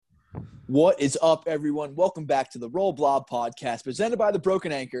What is up, everyone? Welcome back to the Roll Blob podcast, presented by The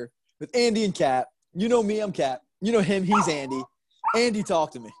Broken Anchor with Andy and Cap. You know me, I'm Cap. You know him, he's Andy. Andy,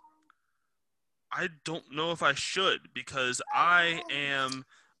 talk to me. I don't know if I should because I am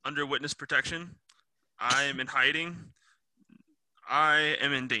under witness protection. I am in hiding. I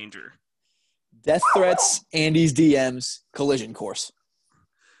am in danger. Death threats, Andy's DMs, collision course.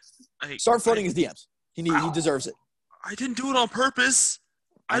 Start floating his DMs. He deserves it. I didn't do it on purpose.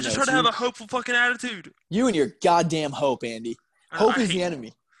 I just try to have a hopeful fucking attitude. You and your goddamn hope, Andy. Hope is the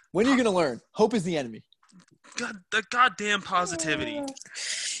enemy. When are you going to learn? Hope is the enemy. God, the goddamn positivity.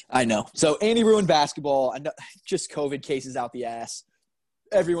 I know. So Andy ruined basketball. I know, just COVID cases out the ass.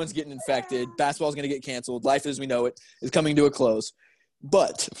 Everyone's getting infected. Basketball's going to get canceled. Life as we know it is coming to a close.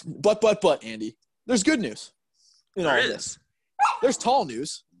 But, Andy, there's good news in all of this. There's tall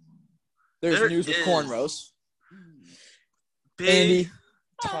news. There's news with cornrows. Big, Andy,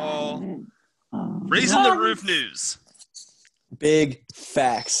 tall, raising the roof news. Big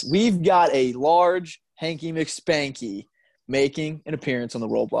facts. We've got a large Hanky McSpanky making an appearance on the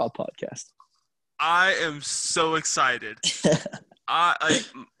Roll Blob podcast. I am so excited.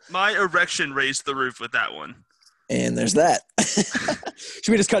 My erection raised the roof with that one. And there's that.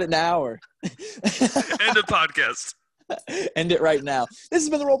 Should we just cut it now or end the podcast? End it right now. This has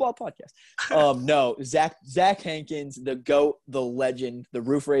been the Roll Blob podcast. No, Zach Hankins, the GOAT, the legend, the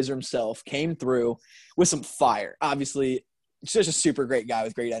roof raiser himself, came through with some fire. Obviously, just a super great guy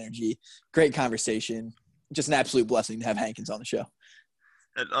with great energy, great conversation. Just an absolute blessing to have Hankins on the show.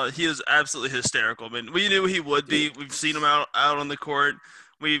 And, he is absolutely hysterical. I mean, we knew he would be. We've seen him out on the court.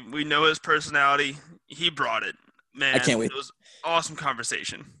 We know his personality. He brought it. Man, I can't wait. It was awesome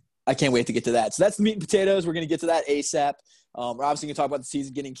conversation. I can't wait to get to that. So that's the meat and potatoes. We're going to get to that ASAP. We're obviously going to talk about the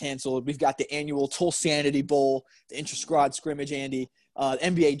season getting canceled. We've got the annual Tulsanity Bowl, the intra-squad scrimmage, Andy,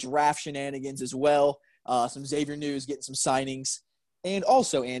 NBA draft shenanigans as well, some Xavier news, getting some signings. And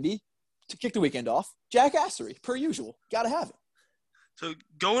also, Andy, to kick the weekend off, Jack Assery, per usual. Got to have it. So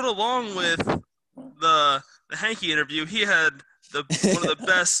going along with the Hanky interview, he had one of the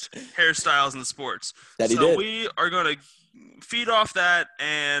best hairstyles in the sports. That he so did. We are going to feed off that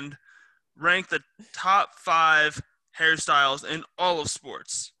and rank the top 5 hairstyles in all of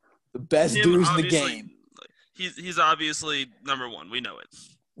sports. The best dudes in the game. He's obviously number one. We know it.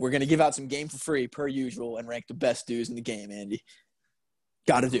 We're going to give out some game for free, per usual, and rank the best dudes in the game, Andy.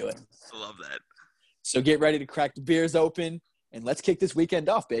 Got to do it. I love that. So get ready to crack the beers open, and let's kick this weekend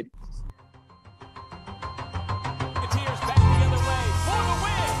off, baby.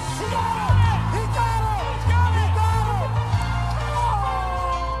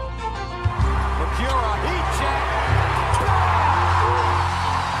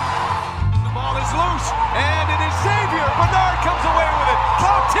 Loose, and it is Xavier. Bernard comes away with it.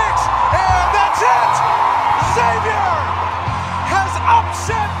 Clock ticks, and that's it. Xavier has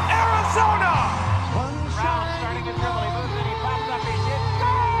upset Arizona. Brown starting to dribble. He moves it. He pops up. He hits.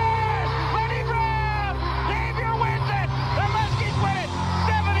 Good! Lenny Brown! Xavier wins it. The Muskies win it.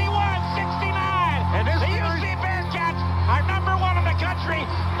 71-69. And the UC Bearcats are number 1 in the country,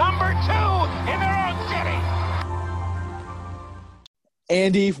 number 2 in their own city.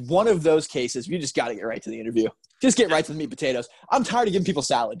 Andy, one of those cases, you just got to get right to the interview. Just get right to the meat and potatoes. I'm tired of giving people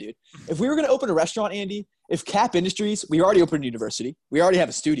salad, dude. If we were going to open a restaurant, Andy, if Cap Industries, we already opened a university. We already have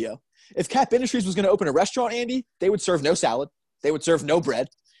a studio. If Cap Industries was going to open a restaurant, Andy, they would serve no salad. They would serve no bread.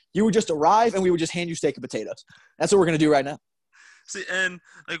 You would just arrive, and we would just hand you steak and potatoes. That's what we're going to do right now. See, and,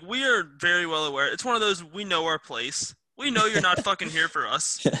 we are very well aware. It's one of those, we know our place. We know you're not fucking here for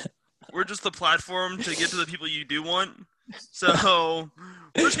us. We're just the platform to get to the people you do want. So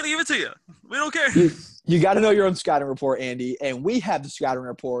we're just going to give it to you. We don't care. You got to know your own scouting report, Andy. And we have the scouting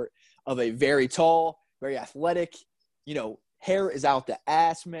report of a very tall, very athletic, hair is out the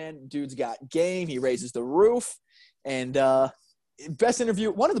ass, man. Dude's got game. He raises the roof. And best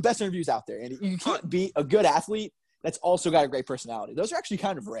interview, one of the best interviews out there. And you can't beat a good athlete that's also got a great personality. Those are actually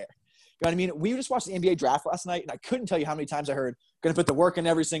kind of rare. You know what I mean? We just watched the NBA draft last night, and I couldn't tell you how many times I heard, going to put the work in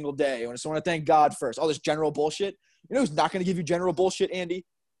every single day. I just want to thank God first. All this general bullshit. You know who's not going to give you general bullshit, Andy?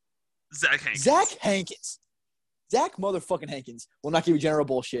 Zach Hankins. Zach motherfucking Hankins will not give you general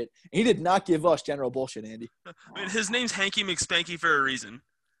bullshit. And he did not give us general bullshit, Andy. I mean, his name's Hanky McSpanky for a reason.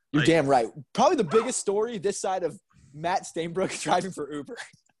 You're damn right. Probably the biggest story this side of Matt Stainbrook driving for Uber.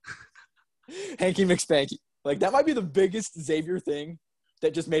 Hanky McSpanky. That might be the biggest Xavier thing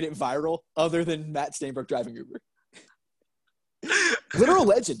that just made it viral other than Matt Stainbrook driving Uber. Literal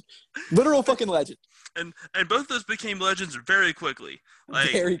legend. Literal fucking legend. And both of those became legends very quickly.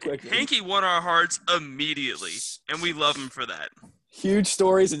 Very quickly. Hanky won our hearts immediately, and we love him for that. Huge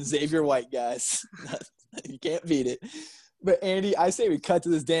stories and Xavier White, guys. You can't beat it. But, Andy, I say we cut to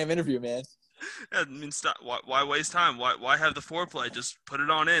this damn interview, man. Yeah, I mean, stop. Why waste time? Why have the foreplay? Just put it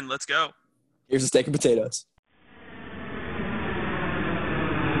on in. Let's go. Here's a steak and potatoes.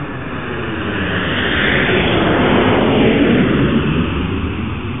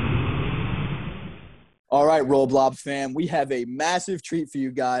 All right, Roll Blob fam, we have a massive treat for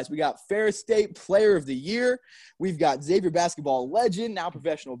you guys. We got Ferris State Player of the Year. We've got Xavier basketball legend, now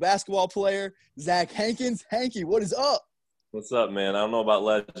professional basketball player, Zach Hankins. Hanky, what is up? What's up, man? I don't know about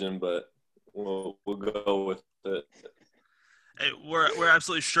legend, but we'll go with it. Hey, we're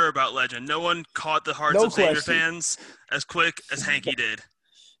absolutely sure about legend. No one caught the hearts No of Xavier question. fans as quick as Hanky did. It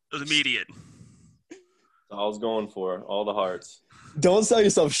was immediate. I was going for all the hearts. Don't sell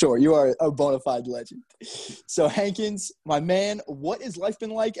yourself short. You are a bona fide legend. So, Hankins, my man, what has life been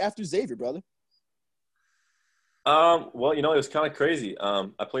like after Xavier, brother? Well, it was kind of crazy. I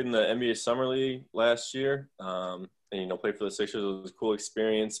played in the NBA Summer League last year, and played for the Sixers. It was a cool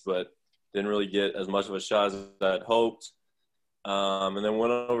experience, but didn't really get as much of a shot as I'd hoped. And then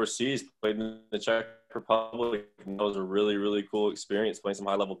went overseas, played in the Czech Republic. And that was a really, really cool experience, playing some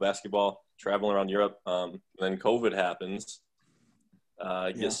high-level basketball, traveling around Europe. Then COVID happens.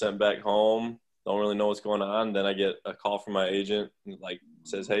 Get sent back home. Don't really know what's going on. Then I get a call from my agent,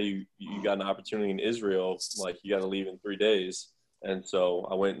 says, "Hey, you got an opportunity in Israel. You got to leave in 3 days." And so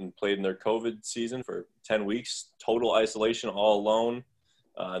I went and played in their COVID season for 10 weeks, total isolation, all alone.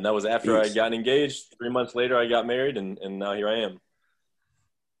 And that was after I got engaged. 3 months later, I got married, and now here I am.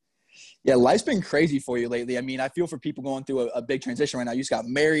 Yeah, life's been crazy for you lately. I mean, I feel for people going through a big transition right now. You just got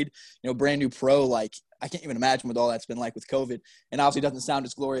married, brand new pro. I can't even imagine what all that's been like with COVID. And obviously it doesn't sound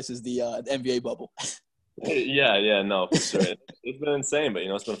as glorious as the NBA bubble. Yeah, no, for sure. It's been insane, but,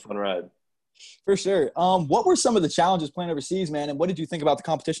 it's been a fun ride. For sure. What were some of the challenges playing overseas, man, and what did you think about the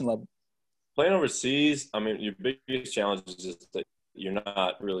competition level? Playing overseas, I mean, your biggest challenge is just that you're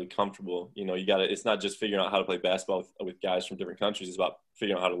not really comfortable. It's not just figuring out how to play basketball with guys from different countries. It's about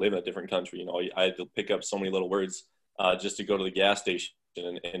figuring out how to live in a different country. I had to pick up so many little words just to go to the gas station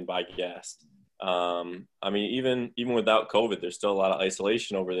and buy gas. I mean, even without COVID, there's still a lot of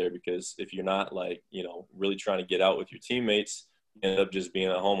isolation over there because if you're not really trying to get out with your teammates, you end up just being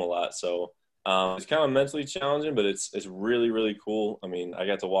at home a lot. So it's kind of mentally challenging, but it's really, really cool. I mean, I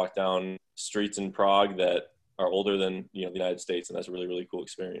got to walk down streets in Prague that are older than the United States, and that's a really, really cool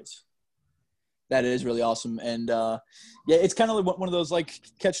experience. That is really awesome. And it's kind of like one of those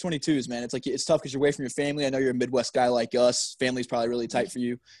catch-22s, man. It's tough because you're away from your family. I know you're a Midwest guy like us. Family's probably really tight for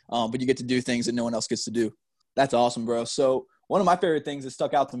you, but you get to do things that no one else gets to do. That's awesome, bro. So one of my favorite things that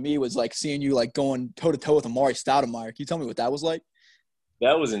stuck out to me was seeing you going toe-to-toe with Amari Stoudemire. Can you tell me what that was like?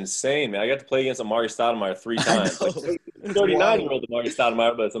 That was insane, man. I got to play against Amari Stoudemire 3 times. 39-year-old Amari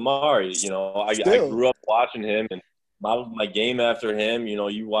Stoudemire, but it's Amari. I grew up watching him and modeled my game after him.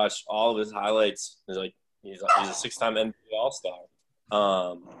 You watch all of his highlights. He's a 6-time NBA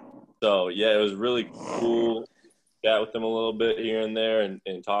All-Star. So, yeah, it was really cool. Chat with him a little bit here and there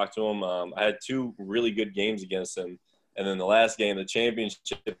and talk to him. I had 2 really good games against him. And then the last game, the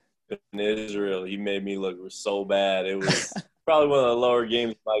championship in Israel, he made me look so bad. It was probably one of the lower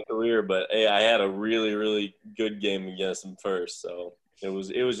games of my career, but hey, I had a really, really good game against him first. So it was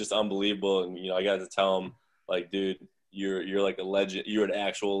just unbelievable. And, I got to tell him, dude, you're like a legend. You're an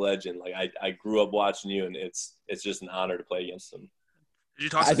actual legend. I grew up watching you, and it's just an honor to play against him. Did you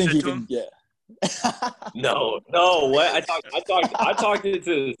talk some shit to him? Yeah. No. What? I talked it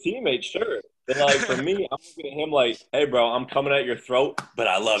to his teammates, sure. But for me, I'm looking at him hey, bro, I'm coming at your throat, but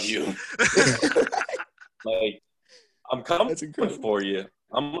I love you. I'm coming for you.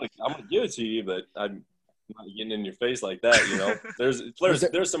 I'm gonna give it to you, but I'm not getting in your face like that. There's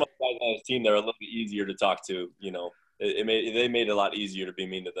some other guys on his team that are a little bit easier to talk to. They made it a lot easier to be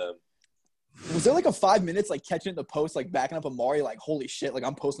mean to them. Was there a 5 minutes catching the post, backing up Amari, holy shit,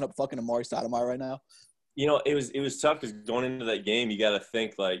 I'm posting up fucking Amari Stoudemire right now? It was tough because going into that game, you got to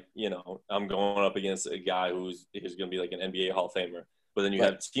think I'm going up against a guy who's going to be an NBA Hall of Famer, but then you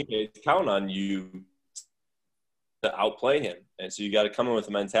have teammates count on you to outplay him, and so you got to come in with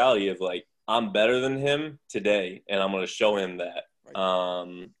a mentality of I'm better than him today, and I'm going to show him that.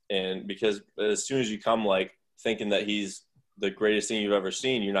 Right. And because as soon as you come thinking that he's the greatest thing you've ever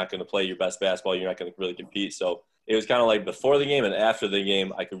seen, you're not going to play your best basketball. You're not going to really compete. So it was kind of before the game and after the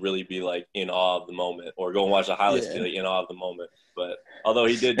game, I could really be in awe of the moment, or go and watch the highlights and be in awe of the moment. But although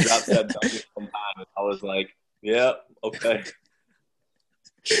he did drop that dunk sometime, I was yeah, okay.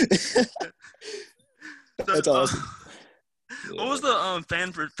 That's awesome. What was the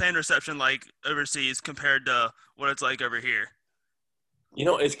fan reception like overseas compared to what it's like over here?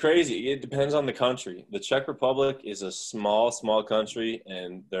 It's crazy. It depends on the country. The Czech Republic is a small, small country,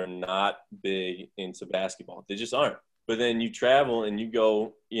 and they're not big into basketball. They just aren't. But then you travel and you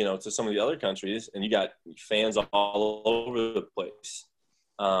go, to some of the other countries, and you got fans all over the place.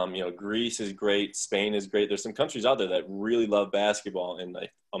 Greece is great. Spain is great. There's some countries out there that really love basketball and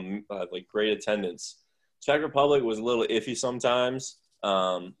like great attendance. Czech Republic was a little iffy sometimes.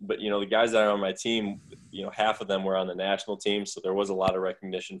 But the guys that are on my team, half of them were on the national team, so there was a lot of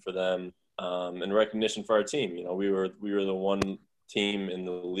recognition for them, and recognition for our team. We were the one team in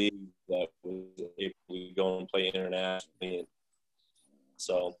the league that was able to go and play internationally, and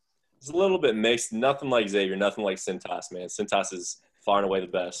so it's a little bit mixed. Nothing like Xavier, nothing like Cintas, man. Cintas is far and away the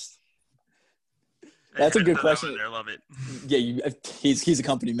best. That's a good question. I love it. Yeah, he's a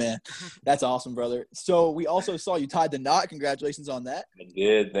company man. That's awesome, brother. So we also saw you tied the knot. Congratulations on that. I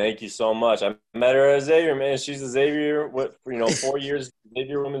did. Thank you so much. I met her at Xavier, man. She's a Xavier. 4 years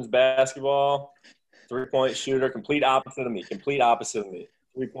Xavier women's basketball, 3-point shooter, complete opposite of me.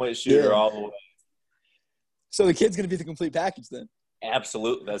 3-point shooter all the way. So the kid's gonna be the complete package then.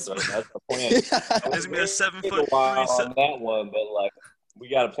 Absolutely, that's the plan. There's gonna be a 7-foot on that one, but we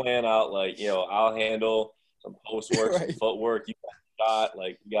got to plan out. I'll handle some post work, some footwork. You got a shot.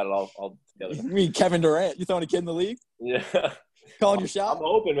 We got it all together. You mean Kevin Durant? You throwing a kid in the league? Yeah. Calling your shot? I'm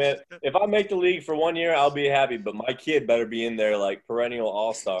hoping, man. If I make the league for 1 year, I'll be happy. But my kid better be in there perennial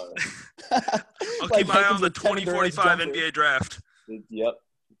all-star. I'll keep my eye on the 2045 NBA draft. Yep.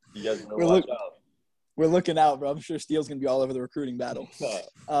 You guys better watch out. We're looking out, bro. I'm sure Steele's gonna be all over the recruiting battle.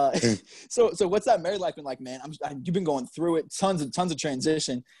 So what's that married life been like, man? You've been going through it, tons of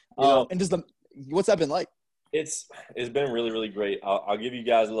transition. And what's that been like? It's been really, really great. I'll give you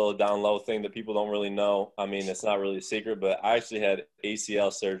guys a little down low thing that people don't really know. I mean, it's not really a secret, but I actually had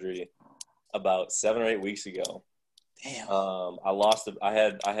ACL surgery about 7 or 8 weeks ago. Damn. I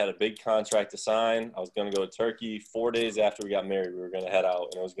had a big contract to sign. I was going to go to Turkey 4 days after we got married. We were going to head out,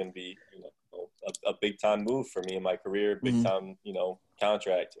 and it was going to be a big time move for me in my career, big time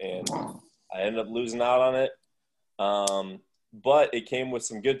contract, and I ended up losing out on it. But it came with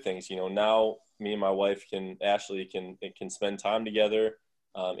some good things. Now me and my wife Ashley can spend time together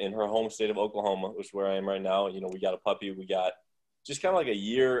in her home state of Oklahoma, which is where I am right now. We got a puppy. We got just kind of like a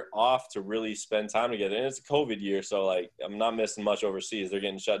year off to really spend time together. And it's a COVID year, so I'm not missing much overseas. They're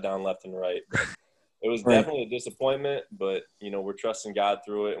getting shut down left and right. But it was definitely a disappointment, but we're trusting God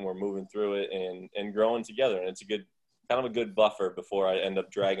through it, and we're moving through it and growing together. And it's a good buffer before I end up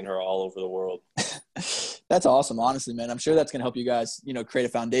dragging her all over the world. That's awesome, honestly, man. I'm sure that's going to help you guys, create a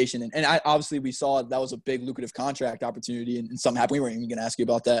foundation. And obviously we saw that was a big lucrative contract opportunity, and something happened. We weren't even going to ask you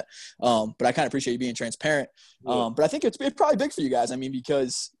about that. But I kind of appreciate you being transparent. But I think it's probably big for you guys. I mean,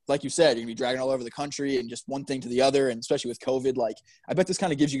 because like you said, you're going to be dragging all over the country and just one thing to the other. And especially with COVID, I bet this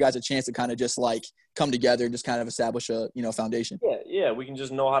kind of gives you guys a chance to kind of just come together and just kind of establish a, foundation. Yeah. We can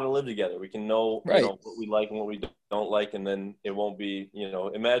just know how to live together. We can know, what we like and what we don't like. And then it won't be,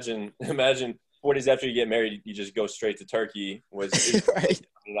 imagine 4 days after you get married, you just go straight to Turkey. Right.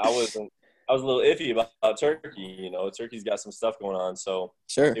 I was a little iffy about Turkey. Turkey's got some stuff going on, so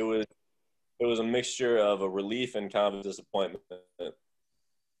sure. It was a mixture of a relief and kind of a disappointment.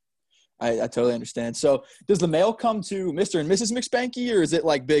 I totally understand. So does the mail come to Mr. and Mrs. McSpanky, or is it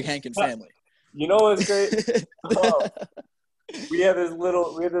like Big Hank and family? What's great? We have this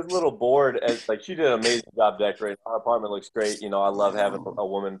little board. She did an amazing job decorating. Our apartment looks great. I love having a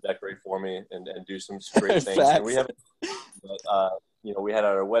woman decorate for me and do some great things. And we have, we had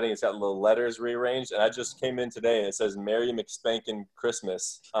at our wedding. It's got little letters rearranged, and I just came in today and it says "Merry McSpankin'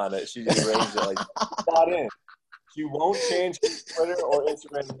 Christmas" on it. She rearranged it bought in. She won't change Twitter or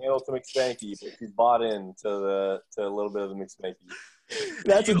Instagram handle to McSpanky, but she's bought in to a little bit of the McSpanky.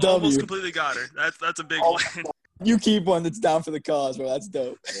 That's a W. Almost completely got her. That's a big win. You keep one that's down for the cause, bro. That's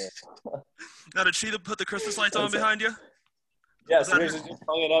dope. Yeah. Now, did she put the Christmas lights on behind you? Yeah, so we just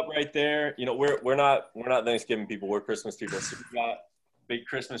hung it up right there. We're not Thanksgiving people. We're Christmas people. So we got a big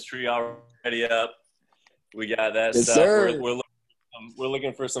Christmas tree already up. We got that yes, stuff. Sir. We're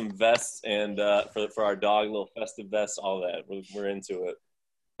looking for some vests and for our dog, little festive vests, all that. We're into it.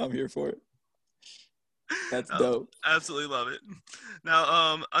 I'm here for it. That's dope. Absolutely love it.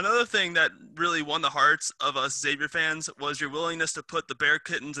 Now, another thing that really won the hearts of us Xavier fans was your willingness to put the Bear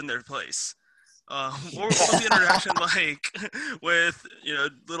Kittens in their place. What was the interaction like with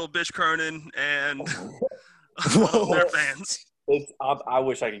little bitch Cronin and their fans? I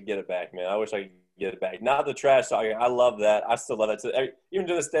wish I could get it back, man. I wish I could get it back. Not the trash talking. I love that. I still love it. Even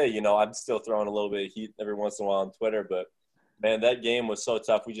to this day, I'm still throwing a little bit of heat every once in a while on Twitter, but man, that game was so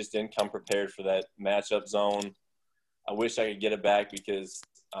tough. We just didn't come prepared for that matchup zone. I wish I could get it back because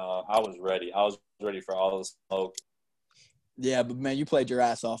I was ready. I was ready for all the smoke. Yeah, but man, you played your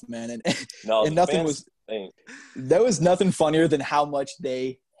ass off, man, and No, and nothing was. There was nothing funnier than how much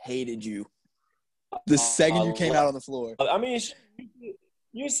they hated you the second you came out on the floor. I mean,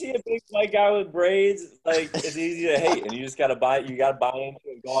 you see a big white guy with braids, like it's easy to hate, and you just gotta buy. You gotta buy into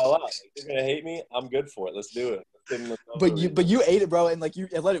it and go all out. Like, they're gonna hate me. I'm good for it. Let's do it. But you ate it, bro, and like you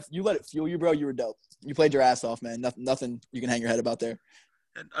let it fuel you, bro. You were dope. You played your ass off, man. Nothing you can hang your head about there.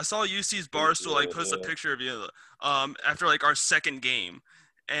 And I saw UC's Barstool like post a picture of you after like our second game,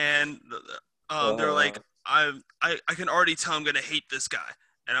 and they're like, I can already tell I'm gonna hate this guy,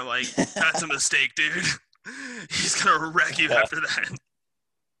 and I'm like, that's a mistake, dude. He's gonna wreck you after that.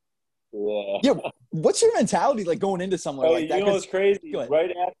 Yeah. What's your mentality like going into somewhere like that? You know what's crazy?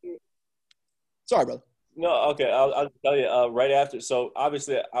 Right after. Sorry, brother. No, okay. I'll tell you. Right after. So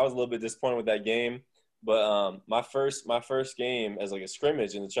obviously, I was a little bit disappointed with that game, but my first game as like a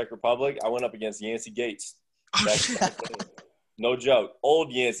scrimmage in the Czech Republic, I went up against Yancey Gates. No joke,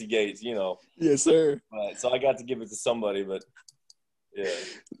 old Yancey Gates. You know. Yes, sir. So I got to give it to somebody, but. Yeah.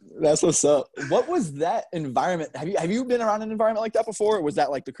 That's what's up. What was that environment? Have you been around an environment like that before, or was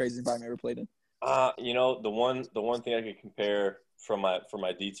that like the craziest environment you ever played in? You know, the one thing I could compare from my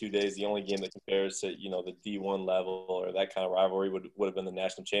D2 days, the only game that compares to, you know, the D1 level or that kind of rivalry would have been the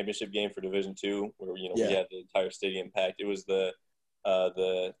national championship game for Division II, where, you know, we had the entire stadium packed. It was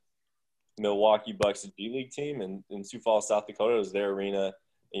the Milwaukee Bucks G League team in Sioux Falls, South Dakota. It was their arena.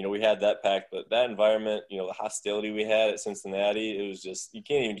 You know, we had that packed, but that environment, you know, the hostility we had at Cincinnati, it was just, you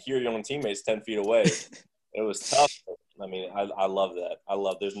can't even hear your own teammates 10 feet away. It was tough. I mean, I love that.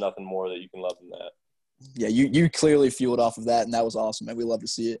 There's nothing more that you can love than that. Yeah, you clearly fueled off of that, and that was awesome, and we love to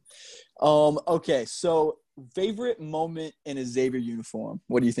see it. Okay, so favorite moment in a Xavier uniform,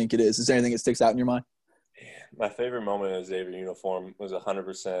 what do you think it is? Is there anything that sticks out in your mind? My favorite moment in a Xavier uniform was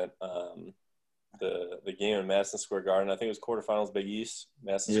 100% the game in Madison Square Garden. I think it was quarterfinals Big East,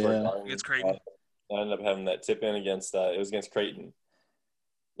 Madison Square Garden. Against Creighton. I ended up having that tip in against it was against Creighton.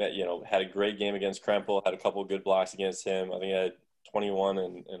 You know, had a great game against Krempel, had a couple of good blocks against him. I think I had 21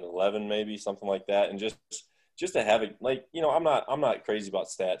 and 11 maybe, something like that. And just to have it, like, you know, I'm not crazy about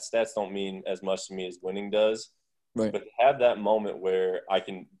stats. Stats don't mean as much to me as winning does. Right. But to have that moment where I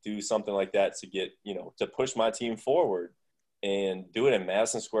can do something like that to get, you know, to push my team forward and do it in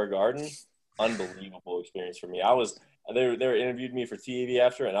Madison Square Garden, unbelievable experience for me. They interviewed me for TV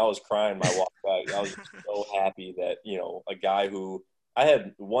after, and I was crying my walk back. I was so happy that, you know, a guy who I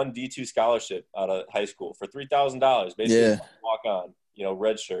had one D2 scholarship out of high school for $3,000, basically walk on, you know,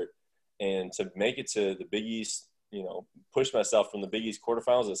 red shirt, and to make it to the Big East, you know, push myself from the Big East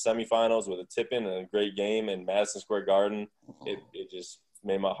quarterfinals to semifinals with a tip-in and a great game in Madison Square Garden. It just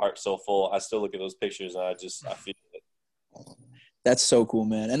made my heart so full. I still look at those pictures and I feel it. That's so cool,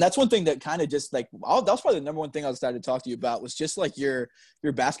 man. And that's one thing that kind of just like – that was probably the number one thing I was starting to talk to you about was just like your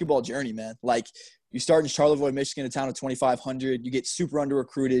basketball journey, man. Like you start in Charlevoix, Michigan, a town of 2,500. You get super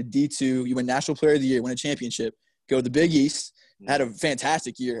under-recruited, D2. You win National Player of the Year, win a championship, go to the Big East, had a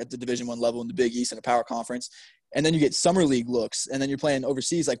fantastic year at the Division I level in the Big East in a power conference. And then you get summer league looks, and then you're playing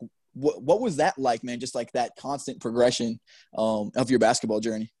overseas. Like what was that like, man, just like that constant progression of your basketball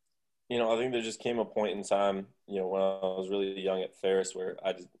journey? You know, I think there just came a point in time, you know, when I was really young at Ferris where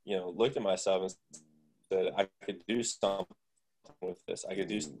I just, you know, looked at myself and said I could do something with this. I could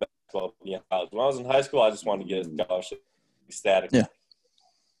do some basketball beyond college. When I was in high school, I just wanted to get a scholarship ecstatic. Yeah.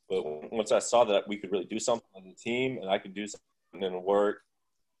 But once I saw that we could really do something as a team and I could do something and work,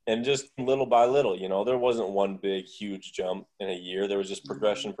 and just little by little, you know, there wasn't one big, huge jump in a year. There was just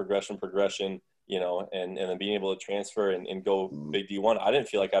progression, you know, and then being able to transfer and go big D1. I didn't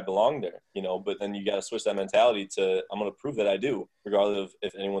feel like I belonged there, you know, but then you got to switch that mentality to I'm going to prove that I do, regardless of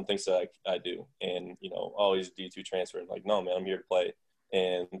if anyone thinks that I do. And, you know, always D2 transfer. And like, no, man, I'm here to play.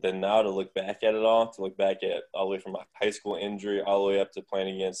 And then now to look back at it all, to look back at all the way from my high school injury all the way up to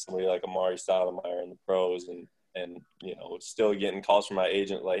playing against somebody like Amari Stoudemire in the pros and, you know, still getting calls from my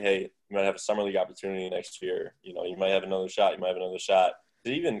agent like, hey, you might have a summer league opportunity next year. You know, you might have another shot.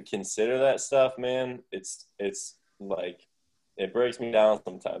 To even consider that stuff, man, it's like it breaks me down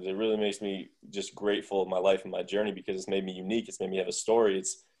sometimes. It really makes me just grateful of my life and my journey because it's made me unique. It's made me have a story.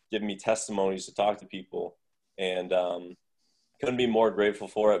 It's given me testimonies to talk to people. And couldn't be more grateful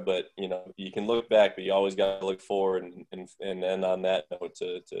for it. But, you know, you can look back, but you always got to look forward and end on that note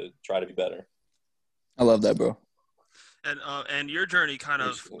to try to be better. I love that, bro. And your journey kind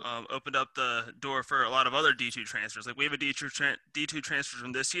of opened up the door for a lot of other D2 transfers. Like we have a D2 transfer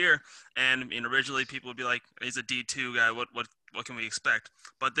from this year, and originally people would be like, "He's a D2 guy. What can we expect?"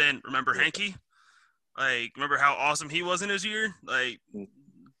 But then remember Henke? Like, remember how awesome he was in his year? Like,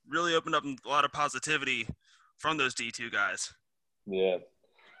 really opened up a lot of positivity from those D2 guys. Yeah.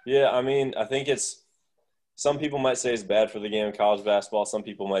 Yeah, I mean, I think it's – some people might say it's bad for the game of college basketball. Some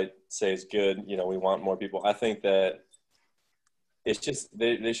people might say it's good. You know, we want more people. I think that it's just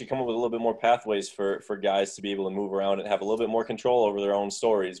they should come up with a little bit more pathways for guys to be able to move around and have a little bit more control over their own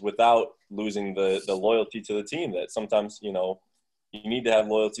stories without losing the loyalty to the team that sometimes, you know, you need to have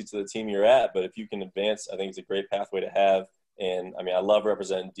loyalty to the team you're at. But if you can advance, I think it's a great pathway to have. And, I mean, I love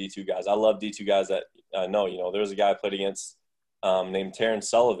representing D2 guys. I love D2 guys that I know. You know, there was a guy I played against named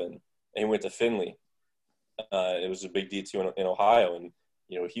Terrence Sullivan, and he went to Findlay. It was a big D2 in Ohio, and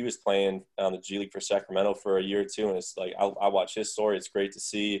you know he was playing on the G League for Sacramento for a year or two, and it's like I watch his story. It's great to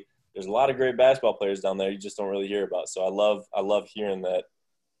see. There's a lot of great basketball players down there you just don't really hear about. So I love hearing that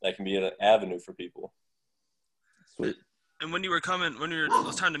can be an avenue for people. Sweet. And when it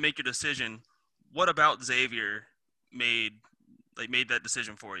was time to make your decision, what about Xavier made that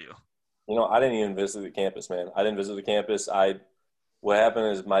decision for you? You know, I didn't even visit the campus, man. I didn't visit the campus. What happened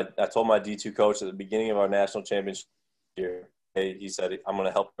is I told my D2 coach at the beginning of our national championship year, hey, he said, I'm going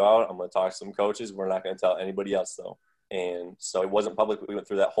to help you out. I'm going to talk to some coaches. We're not going to tell anybody else, though. And so it wasn't public. We went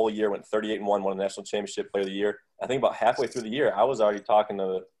through that whole year, went 38-1, won a national championship player of the year. I think about halfway through the year, I was already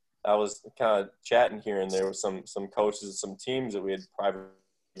I was kind of chatting here and there with some coaches, some teams that we had privately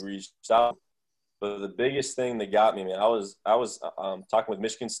reached out. But the biggest thing that got me, man, I was talking with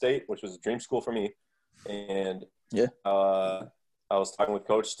Michigan State, which was a dream school for me. And I was talking with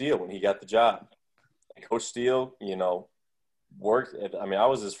Coach Steele when he got the job. And Coach Steele, you know, I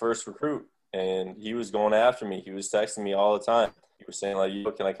was his first recruit, and he was going after me. He was texting me all the time. He was saying, like,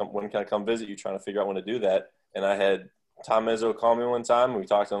 when can I come visit you, trying to figure out when to do that. And I had Tom Izzo call me one time. We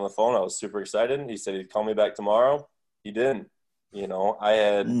talked on the phone. I was super excited. He said he'd call me back tomorrow. He didn't. You know,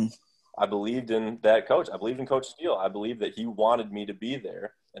 I believed in that coach. I believed in Coach Steele. I believed that he wanted me to be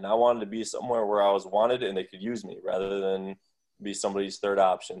there, and I wanted to be somewhere where I was wanted and they could use me rather than be somebody's third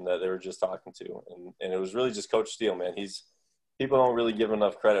option that they were just talking to. And it was really just Coach Steele, man. People don't really give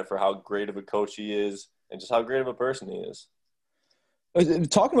enough credit for how great of a coach he is and just how great of a person he is.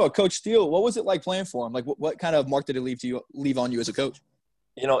 Talking about Coach Steele, what was it like playing for him? Like, what kind of mark did it leave on you as a coach?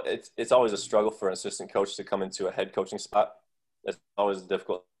 You know, it's always a struggle for an assistant coach to come into a head coaching spot. That's always a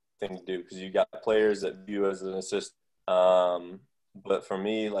difficult thing to do because you got players that view you as an assistant. But for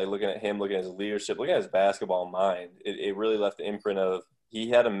me, like looking at him, looking at his leadership, looking at his basketball mind, it really left the imprint of he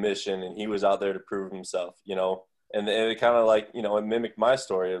had a mission and he was out there to prove himself, you know. And it kind of like, you know, it mimicked my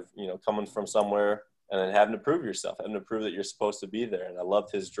story of, you know, coming from somewhere and then having to prove yourself, having to prove that you're supposed to be there. And I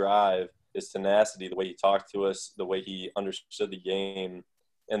loved his drive, his tenacity, the way he talked to us, the way he understood the game,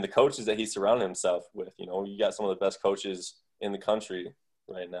 and the coaches that he surrounded himself with. You know, you got some of the best coaches in the country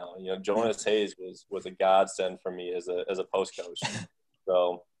right now. You know, Jonas Hayes was a godsend for me as a post coach.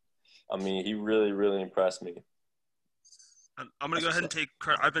 So, I mean, he really, really impressed me. I'm going to go ahead and take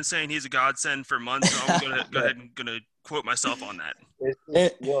credit. I've been saying he's a godsend for months, so I'm going to go ahead and quote myself on that. You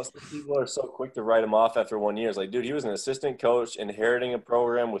know, people are so quick to write him off after 1 year. It's like, dude, he was an assistant coach inheriting a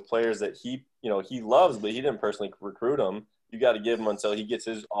program with players that he loves, but he didn't personally recruit them. You got to give him until he gets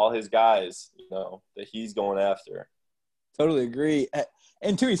all his guys, you know, that he's going after. Totally agree.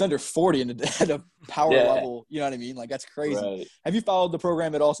 And two, he's under 40 at a power level. You know what I mean? Like, that's crazy. Right. Have you followed the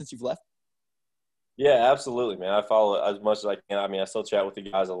program at all since you've left? Yeah, absolutely, man. I follow it as much as I can. I mean, I still chat with the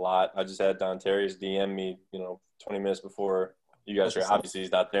guys a lot. I just had Don Terriers DM me, 20 minutes before you guys are. Obviously,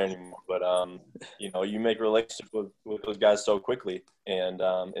 he's not there anymore. But, you make relationships with those guys so quickly. And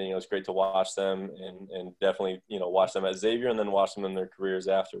it's great to watch them and definitely, watch them at Xavier and then watch them in their careers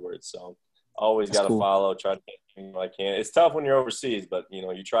afterwards. So, always got to follow, try to catch them when I can. It's tough when you're overseas, but,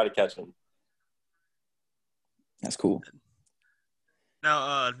 you try to catch them. That's cool.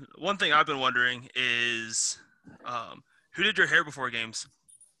 Now, one thing I've been wondering is who did your hair before games?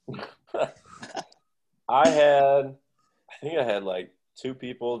 I think I had like two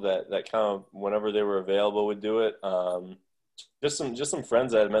people that kind of whenever they were available would do it. Just some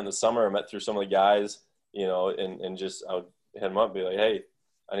friends that I met in the summer. I met through some of the guys, and just I would hit them up and be like, hey,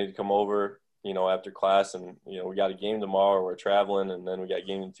 I need to come over, after class, and we got a game tomorrow. We're traveling, and then we got a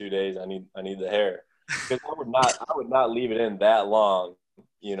game in 2 days. I need the hair. Because I would not leave it in that long.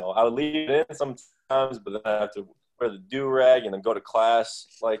 I would leave it in sometimes, but then I have to wear the do-rag and then go to class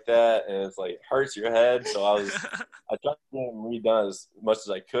like that, and it's like hurts your head. So I tried to get them redone as much as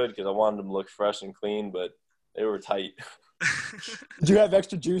I could because I wanted them to look fresh and clean, but they were tight. Did you have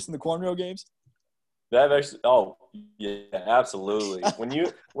extra juice in the cornrow games? Oh yeah, absolutely. When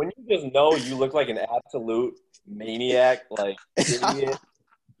you just know you look like an absolute maniac, like idiot.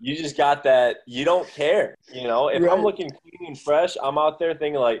 you just got that. You don't care. You know, if Right. I'm looking clean and fresh, I'm out there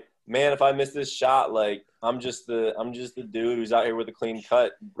thinking like, man, if I miss this shot, like I'm just the dude who's out here with a clean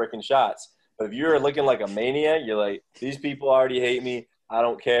cut, bricking shots. But if you're looking like a maniac, you're like, these people already hate me. I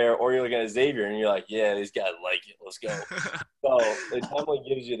don't care. Or you're looking at Xavier and you're like, yeah, these guys like it. Let's go. So it definitely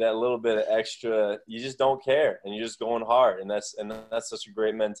gives you that little bit of extra. You just don't care, and you're just going hard, and that's such a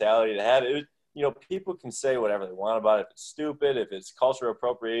great mentality to have. It, you know, people can say whatever they want about it. If it's stupid, if it's cultural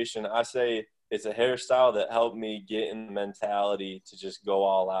appropriation, I say it's a hairstyle that helped me get in the mentality to just go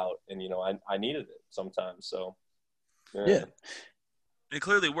all out, and you know, I needed it sometimes. So Yeah. It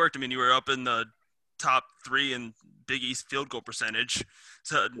clearly worked. I mean, you were up in the top 3 in Big East field goal percentage.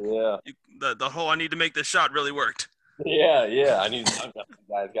 So yeah. The whole I need to make this shot really worked. Yeah. I need to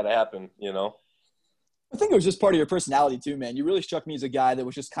guys got to happen, you know. I think it was just part of your personality too, man. You really struck me as a guy that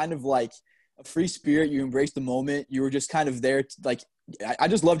was just kind of like a free spirit. You embraced the moment. You were just kind of there to, like, I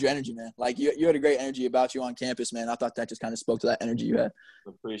just loved your energy, man. Like you had a great energy about you on campus, man. I thought that just kind of spoke to that energy you had.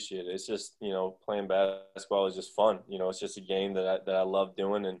 Appreciate it. It's just, you know, playing basketball is just fun. You know, it's just a game that I love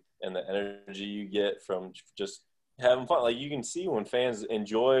doing, and the energy you get from just having fun. Like you can see when fans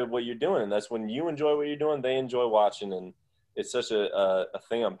enjoy what you're doing, and that's when you enjoy what you're doing, they enjoy watching, and it's such a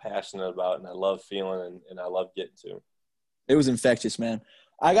thing I'm passionate about, and I love feeling, and I love getting to. It was infectious, man.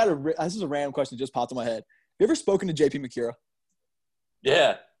 This is a random question that just popped in my head. Have you ever spoken to JP McCura?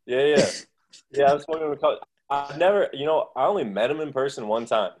 Yeah. I've spoken to him. I've never, you know, I only met him in person one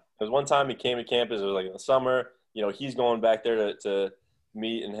time. It was one time he came to campus. It was like in the summer. You know, he's going back there to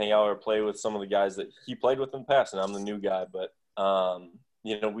meet and hang out or play with some of the guys that he played with in the past, and I'm the new guy. But,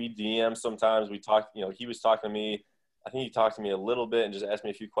 you know, we DM sometimes. We talk, you know, he was talking to me. I think he talked to me a little bit and just asked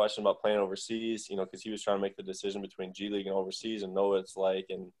me a few questions about playing overseas, you know, because he was trying to make the decision between G League and overseas and know what it's like.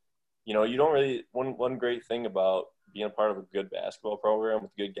 And, you know, you don't really – one great thing about being a part of a good basketball program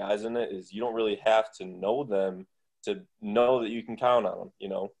with good guys in it is you don't really have to know them to know that you can count on them. You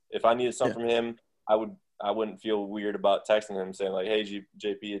know, if I needed something from him, I wouldn't feel weird about texting him saying like, hey,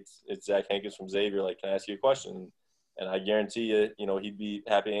 JP, it's Zach Hankins from Xavier. Like, can I ask you a question? And I guarantee you, you know, he'd be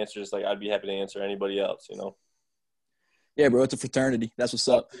happy to answer just like I'd be happy to answer anybody else, you know. Yeah, bro, it's a fraternity. That's what's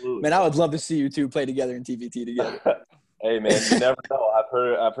up. Absolutely. Man, I would love to see you two play together in TVT together. Hey, man, you never know.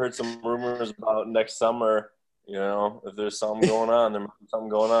 I've heard some rumors about next summer. You know, if there's something going on, there might be something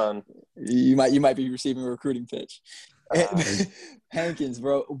going on. You might be receiving a recruiting pitch. Hankins,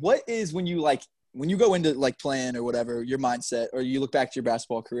 bro, what is when you go into like playing or whatever, your mindset, or you look back to your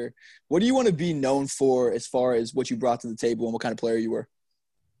basketball career, what do you want to be known for as far as what you brought to the table and what kind of player you were?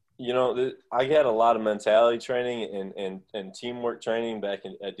 You know, I had a lot of mentality training and teamwork training back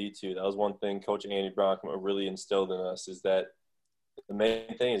at D2. That was one thing Coach Andy Bronkman really instilled in us, is that the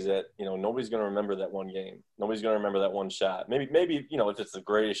main thing is that, you know, nobody's going to remember that one game. Nobody's going to remember that one shot. Maybe, you know, if it's the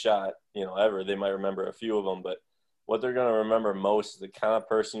greatest shot, you know, ever, they might remember a few of them. But what they're going to remember most is the kind of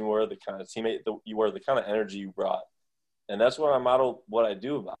person you were, the kind of teammate you were, the kind of energy you brought. And that's what I model what I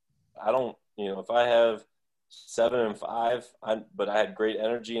do about. I don't, you know, if I have 7 and 5, but I had great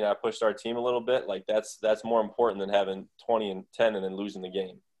energy and I pushed our team a little bit, like that's more important than having 20 and 10 and then losing the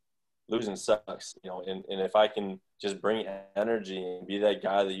game. Losing sucks, you know, and if I can just bring energy and be that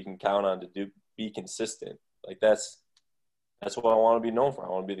guy that you can count on to be consistent, like that's what I want to be known for. I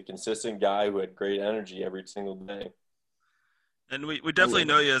want to be the consistent guy who had great energy every single day. And we definitely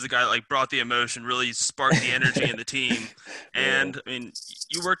know you as a guy that like brought the emotion, really sparked the energy in the team. And I mean,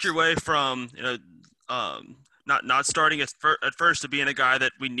 you worked your way from, you know, not starting at first to being a guy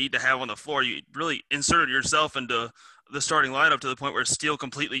that we need to have on the floor. You really inserted yourself into the starting lineup to the point where Steele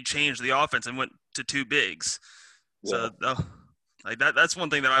completely changed the offense and went to 2 bigs. Yeah. So like that's one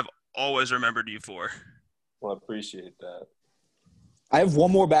thing that I've always remembered you for. Well, I appreciate that. I have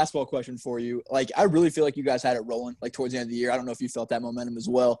one more basketball question for you. Like, I really feel like you guys had it rolling, like, towards the end of the year. I don't know if you felt that momentum as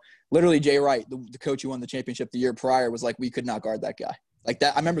well. Literally, Jay Wright, the coach who won the championship the year prior, was like, we could not guard that guy. Like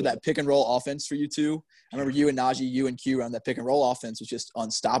that, I remember that pick and roll offense for you two. I remember you and Najee, you and Q on that pick and roll offense was just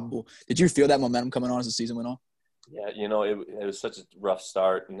unstoppable. Did you feel that momentum coming on as the season went on? Yeah, you know, it was such a rough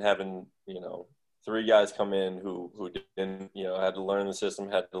start, and having, you know, 3 guys come in who didn't, you know, had to learn the system,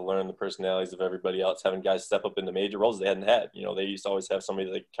 had to learn the personalities of everybody else, having guys step up into major roles they hadn't had. You know, they used to always have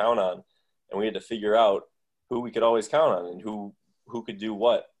somebody they could count on, and we had to figure out who we could always count on and who could do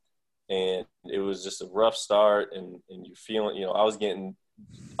what. And it was just a rough start, and you feeling, you know, I was getting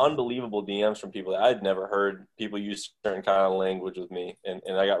unbelievable DMs from people that I'd never heard people use certain kind of language with me. And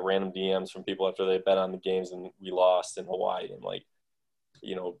I got random DMs from people after they bet on the games and we lost in Hawaii. And like,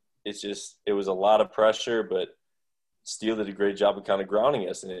 you know, it was a lot of pressure, but Steele did a great job of kind of grounding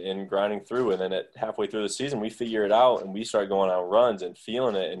us and grinding through. And then at halfway through the season, we figure it out and we start going on runs and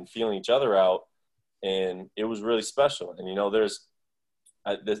feeling it and feeling each other out. And it was really special. And,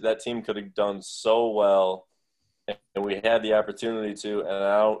 that team could have done so well, and we had the opportunity to. And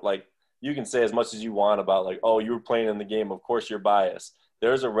I don't you can say as much as you want about you were playing in the game. Of course, you're biased.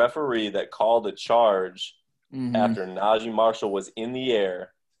 There's a referee that called a charge after Najee Marshall was in the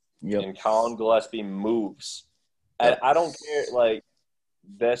air and Colin Gillespie moves. I don't care.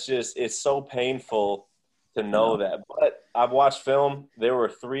 That's just – it's so painful to know that. But I've watched film. There were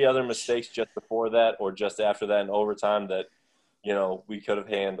 3 other mistakes just before that or just after that in overtime that, we could have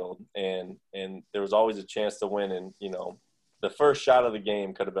handled. And there was always a chance to win. And, the first shot of the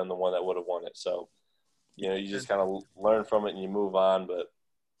game could have been the one that would have won it. So, you just kind of learn from it and you move on. But,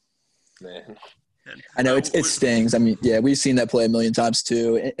 man. I know it stings. I mean, yeah, we've seen that play a million times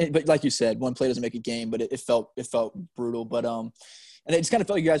too. But like you said, one play doesn't make a game, but it felt brutal. But and it just kind of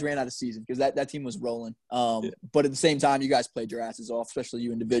felt like you guys ran out of season because that team was rolling. But at the same time, you guys played your asses off, especially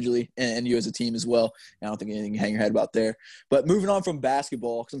you individually and you as a team as well. And I don't think anything can hang your head about there. But moving on from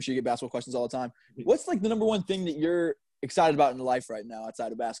basketball, because I'm sure you get basketball questions all the time. What's the number one thing that you're excited about in life right now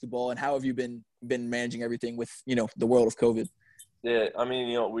outside of basketball, and how have you been managing everything with the world of COVID? Yeah, I mean,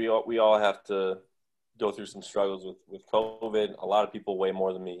 we all have to go through some struggles with COVID. A lot of people way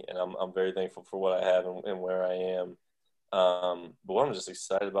more than me, and I'm very thankful for what I have and where I am. But what I'm just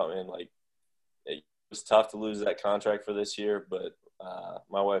excited about, man, it was tough to lose that contract for this year, but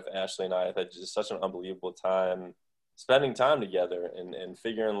my wife Ashley and I have had just such an unbelievable time spending time together and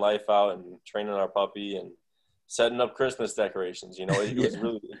figuring life out and training our puppy and setting up Christmas decorations. It was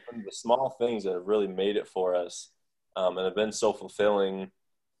really the small things that have really made it for us, and have been so fulfilling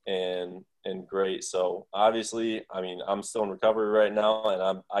and great. So obviously, I mean, I'm still in recovery right now,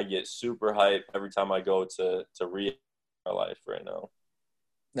 and I get super hyped every time I go to rehab my life right now.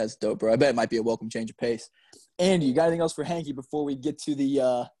 That's dope, bro. I bet it might be a welcome change of pace. Andy, you got anything else for Hanky before we get to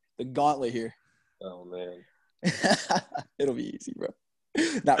the gauntlet here? Oh man, it'll be easy, bro.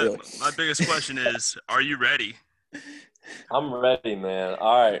 Not really. My biggest question is, are you ready? I'm ready, man.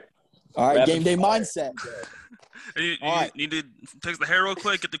 All right. Rapid game day mindset. You need to fix the hair real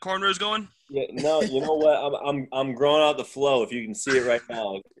quick, get the cornrows going. Yeah, no, you know what? I'm growing out the flow. If you can see it right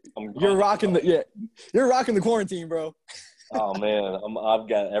now, you're rocking the quarantine, bro. Oh man, I've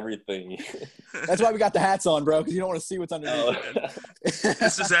got everything. That's why we got the hats on, bro, because you don't want to see what's underneath.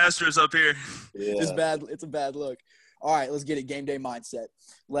 It's disastrous up here. Yeah. It's a bad look. All right, let's get it. Game day mindset.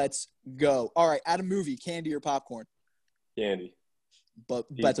 Let's go. All right, add a movie, candy or popcorn? Candy. But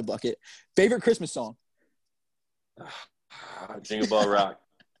that's a bucket. Favorite Christmas song? Jingle Bell Rock.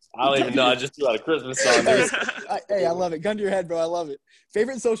 I don't even know. I just threw out a Christmas song. Hey, I love it. Gun to your head, bro. I love it.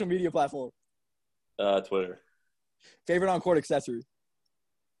 Favorite social media platform? Twitter. Favorite on-court accessory?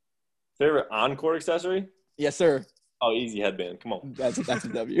 Favorite on-court accessory? Yes, sir. Oh, easy headband. Come on. That's a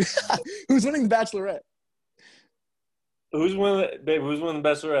W. Who's winning The Bachelorette? Who's winning The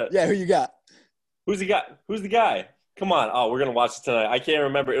Bachelorette? Yeah, who you got? Who's the guy? Come on. Oh, we're going to watch it tonight. I can't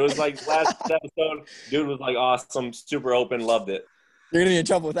remember. It was last episode. Dude was awesome, super open, loved it. You're going to be in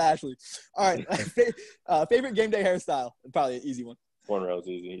trouble with Ashley. All right. Favorite game day hairstyle? Probably an easy one. Cornrows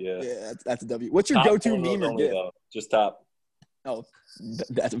easy, yeah. Yeah, that's a W. What's your go-to meme or GIF? Just top. Oh,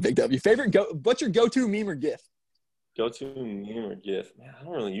 that's a big W. What's your go-to meme or GIF? Go-to meme or GIF? Man, I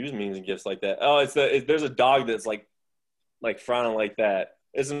don't really use memes and GIFs like that. Oh, there's a dog that's like frowning like that.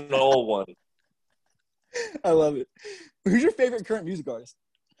 It's an old one. I love it. Who's your favorite current music artist?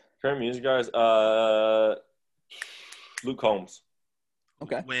 Current music artist? Luke Combs.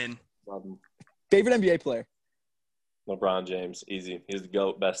 Okay. Win. Favorite NBA player? LeBron James. Easy. He's the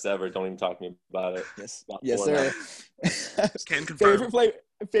GOAT. Best ever. Don't even talk to me about it. Yes, sir. Can confirm.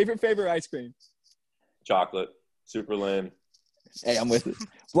 Favorite ice cream? Chocolate. Super lame. Hey, I'm with it.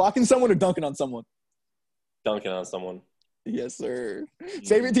 Blocking someone or dunking on someone? Dunking on someone. Yes, sir.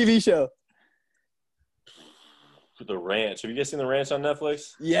 Favorite TV show? The Ranch. Have you guys seen The Ranch on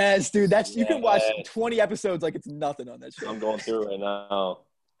Netflix? Yes, dude. You can watch 20 episodes like it's nothing on that show. I'm going through it right now.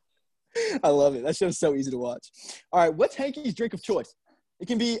 I love it. That show's so easy to watch. All right, what's Hanky's drink of choice? It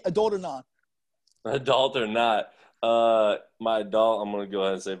can be adult or non. Adult or not. My adult, I'm going to go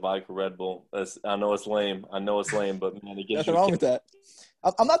ahead and say vodka Red Bull. I know it's lame, but man, it gives nothing wrong with that.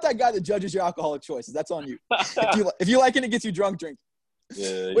 I'm not that guy that judges your alcoholic choices. That's on you. If you like it, it gets you drunk, drink.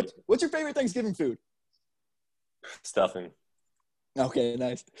 Yeah. What's your favorite Thanksgiving food? Stuffing. Okay,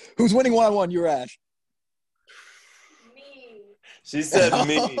 nice. Who's winning one-on-one? You or Ash? Me. She said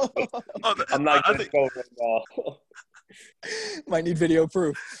me. I'm not going to go right now. Might need video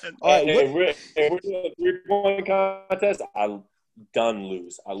proof. All right, Hey, we're doing a 3-point contest. I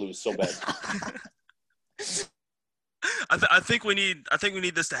lose. I lose so bad. I think we need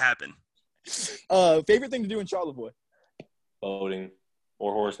this to happen. favorite thing to do in Charlevoix? Boating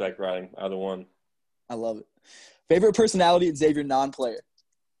or horseback riding, either one. I love it. Favorite personality at Xavier non-player?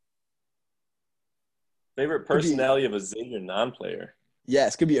 Favorite personality of a Xavier non-player?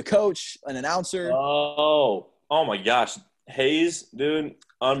 Yes, could be a coach, an announcer. Oh my gosh. Hayes, dude,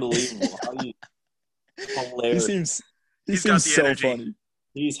 unbelievable. Hilarious. He He's got seems the so energy. funny.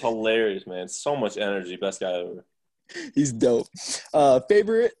 He's hilarious, man. So much energy. Best guy ever. He's dope.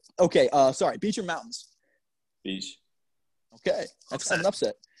 Favorite? Okay. Sorry. Beach or mountains? Beach. Okay, that's kind of an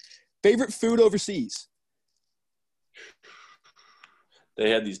upset. Favorite food overseas? They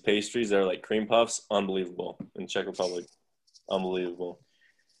had these pastries that are like cream puffs. Unbelievable. In Czech Republic. Unbelievable.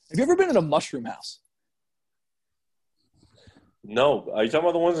 Have you ever been in a mushroom house? No. Are you talking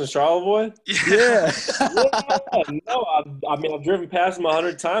about the ones in Charlevoix? Yeah. Yeah. No. I mean, I've driven past them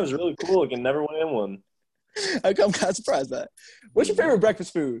 100 times. Really cool. I can never went in one. I'm kind of surprised by that. What's your favorite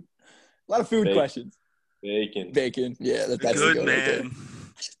breakfast food? A lot of food Bacon. questions. Bacon. Yeah, that's Good a good right there. man.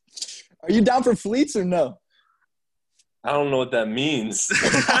 Are you down for fleets or no? I don't know what that means.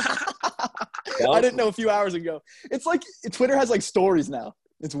 I didn't know a few hours ago. It's like Twitter has like stories now.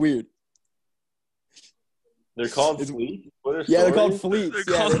 It's weird. They're called fleets? Yeah, they're called fleets.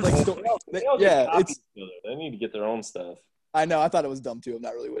 They're Yeah, called like It's. They need to get their own stuff. I know. I thought it was dumb too. I'm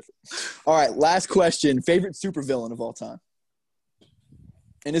not really with it. All right, last question. Favorite supervillain of all time?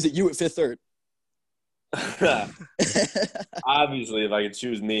 And is it you at Fifth Third? Obviously, if I could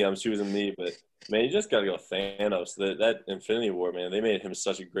choose me, I'm choosing me. But man, you just gotta go Thanos. That Infinity War, man, they made him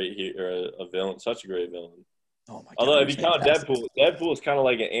such a great a villain, such a great villain. Oh my god! Although if you count Deadpool, Deadpool is kind of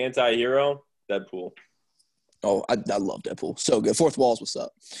like an anti-hero. Deadpool. Oh, I love Deadpool. So good. Fourth Wall's what's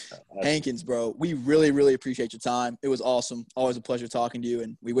up. Hankins, bro, we really, really appreciate your time. It was awesome. Always a pleasure talking to you,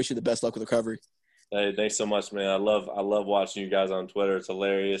 and we wish you the best luck with recovery. Hey, thanks so much, man. I love watching you guys on Twitter. It's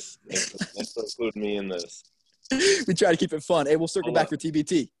hilarious. Thanks for including me in this. We try to keep it fun. Hey, we'll circle back for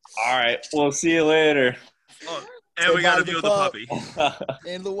TBT. All right. We'll see you later. Oh, and we got to view the puppy.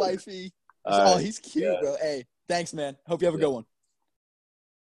 And the wifey. All right. He's cute, bro. Hey, thanks, man. Hope you have a good one.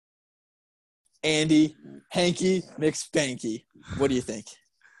 Andy, Hanky, McSpanky. What do you think?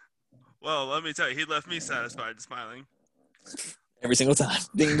 Well, let me tell you, he left me satisfied and smiling. Every single time.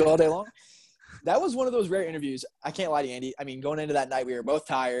 Didn't go all day long. That was one of those rare interviews. I can't lie to you, Andy. I mean, going into that night, we were both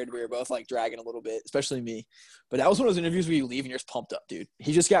tired. We were both, like, dragging a little bit, especially me. But that was one of those interviews where you leave and you're just pumped up, dude.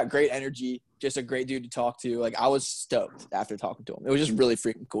 He just got great energy, just a great dude to talk to. Like, I was stoked after talking to him. It was just really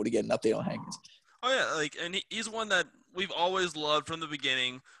freaking cool to get an update on Hankins. Oh, yeah. Like, and he's one that we've always loved from the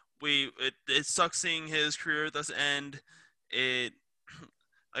beginning. It sucks seeing his career at this end.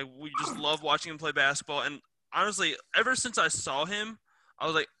 We just love watching him play basketball. And honestly, ever since I saw him, I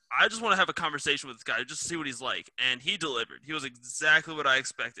was like, I just want to have a conversation with this guy just to see what he's like. And he delivered. He was exactly what I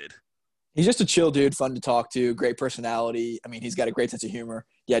expected. He's just a chill dude, fun to talk to, great personality. I mean, he's got a great sense of humor.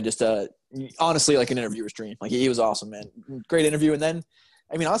 Yeah, just honestly like an interviewer's dream. Like, he was awesome, man. Great interview. And then,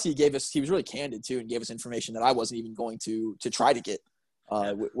 I mean, honestly, he was really candid too and gave us information that I wasn't even going to try to get.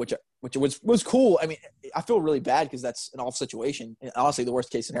 Which was cool. I mean, I feel really bad because that's an off situation. Honestly, the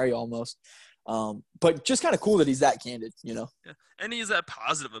worst case scenario almost. But just kind of cool that he's that candid, you know? Yeah. And he's that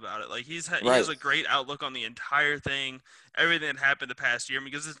positive about it. Like, he Right. has a great outlook on the entire thing, everything that happened the past year,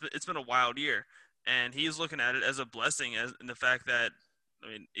 because it's been a wild year. And he's looking at it as a blessing, in the fact that, I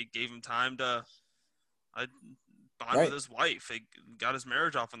mean, it gave him time to bond with his wife. It got his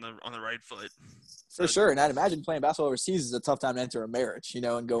marriage off on the right foot. For sure. And I'd imagine playing basketball overseas is a tough time to enter a marriage, you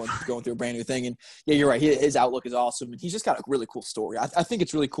know, and going through a brand new thing. And yeah, you're right. His outlook is awesome. And he's just got a really cool story. I think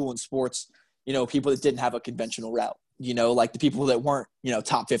it's really cool in sports, you know, people that didn't have a conventional route, you know, like the people that weren't, you know,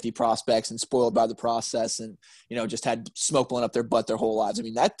 top 50 prospects and spoiled by the process and, you know, just had smoke blowing up their butt their whole lives. I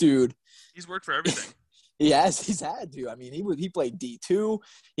mean, that dude. He's worked for everything. He's had to. I mean, he played D2.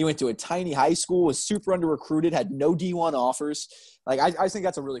 He went to a tiny high school, was super under-recruited, had no D1 offers. Like, I think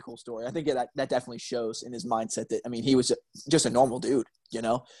that's a really cool story. I think that definitely shows in his mindset that, I mean, he was just a normal dude, you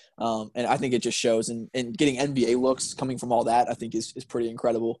know? And I think it just shows. And getting NBA looks coming from all that, I think is pretty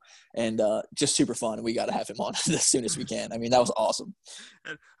incredible and just super fun. And we got to have him on as soon as we can. I mean, that was awesome.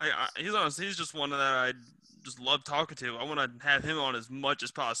 And he's just one that I just love talking to. I want to have him on as much as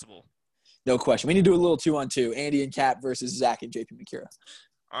possible. No question. We need to do a little 2-on-2. Andy and Cap versus Zach and JP McKira.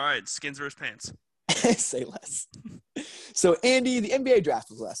 All right, skins versus pants. Say less. So, Andy, the NBA draft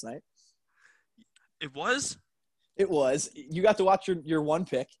was last night. It was? It was. You got to watch your one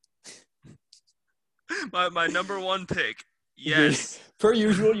pick. My number one pick. Yes. Per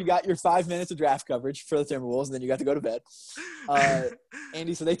usual, you got your 5 minutes of draft coverage for the Timberwolves, and then you got to go to bed.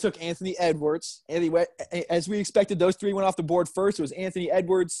 Andy, so they took Anthony Edwards. As we expected, those three went off the board first. It was Anthony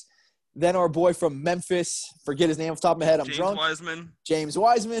Edwards, then our boy from Memphis. Forget his name off the top of my head. I'm drunk. James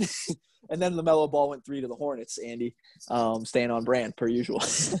Wiseman. And then LaMelo Ball went 3 to the Hornets, Andy. Staying on brand, per usual.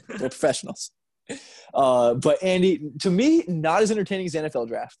 We're professionals. But, Andy, to me, not as entertaining as the NFL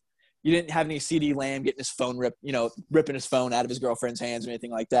draft. You didn't have any CeeDee Lamb getting his phone ripping his phone out of his girlfriend's hands or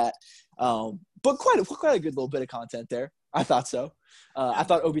anything like that. But quite a good little bit of content there. I thought so. I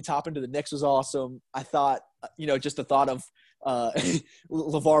thought Obi Toppin to the Knicks was awesome. I thought, just the thought of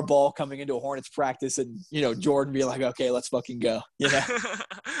LeVar Ball coming into a Hornets practice and, Jordan being like, okay, let's fucking go.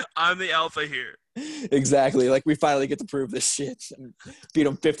 I'm the alpha here. Exactly. Like, we finally get to prove this shit and beat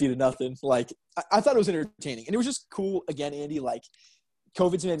them 50-0. Like, I thought it was entertaining. And it was just cool, again, Andy, like,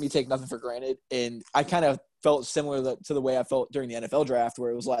 COVID's made me take nothing for granted, and I kind of felt similar to the way I felt during the NFL draft,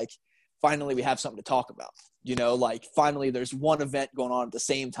 where it was like, finally we have something to talk about. Like, finally there's one event going on at the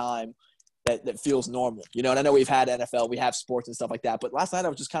same time that feels normal. And I know we've had NFL, we have sports and stuff like that, but last night I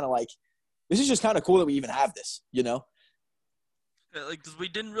was just kind of like, this is just kind of cool that we even have this. Yeah, like, we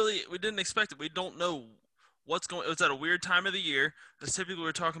didn't expect it. We don't know what's going. It was at a weird time of the year. Because typically we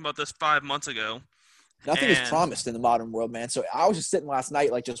were talking about this 5 months ago. Nothing is promised in the modern world, man. So I was just sitting last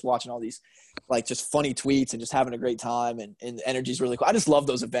night, like, just watching all these, like, just funny tweets and just having a great time. And the energy's really cool. I just love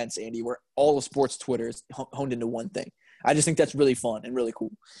those events, Andy, where all the sports Twitter is honed into one thing. I just think that's really fun and really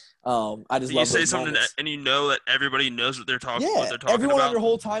cool. I just love you say those something moments. And that everybody knows what they're talking about. Yeah, everyone on your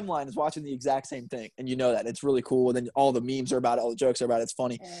whole timeline is watching the exact same thing, and that. It's really cool. And then all the memes are about it, all the jokes are about it. It's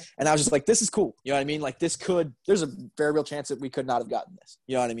funny. And I was just like, this is cool. You know what I mean? Like, there's a very real chance that we could not have gotten this.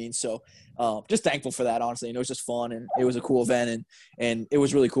 You know what I mean? So just thankful for that, honestly. It was just fun, and it was a cool event, and it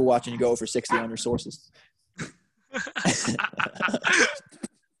was really cool watching you go for 60 on your sources.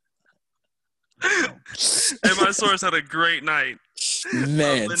 And my source had a great night.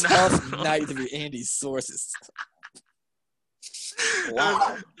 Man, tough night to be Andy's sources.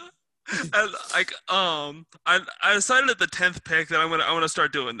 Wow. And like I decided at the 10th pick that I'm gonna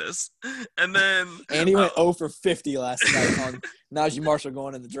start doing this, and then Andy went 0 for 50 last night on Najee Marshall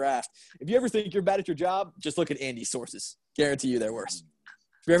going in the draft. If you ever think you're bad at your job, just look at Andy's sources. Guarantee you they're worse.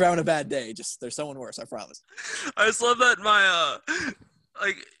 If you're ever having a bad day, there's someone worse. I promise. I just love that my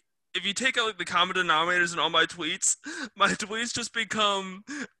if you take out like the common denominators in all my tweets just become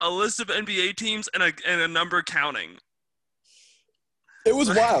a list of NBA teams and a number counting. It was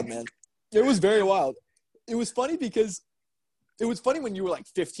wild, man. It was very wild. It was funny because it was funny when you were like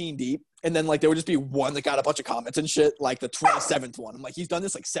 15 deep, and then like there would just be one that got a bunch of comments and shit, like the 27th one. I'm like, he's done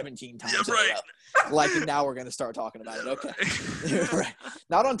this like 17 times. Yeah, right. Like, now we're gonna start talking about it. Okay. Right.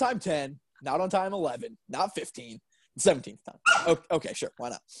 Not on time 10, not on time 11, not 15. 17th time. Okay, sure. Why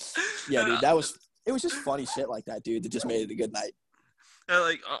not? Yeah, dude, it was just funny shit like that, dude, that just made it a good night. Yeah,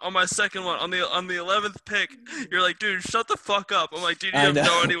 like on my second one, on the 11th pick, you're like, dude, shut the fuck up. I'm like, dude, you have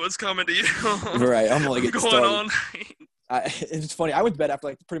no idea what's coming to you. Right, I'm only getting started. All night. It's funny. I went to bed after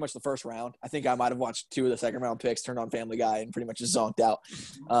like pretty much the first round. I think I might have watched 2 of the second round picks, turned on Family Guy, and pretty much just zonked out.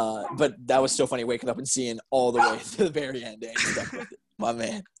 But that was so funny waking up and seeing all the way to the very end. Andy stuck with it. My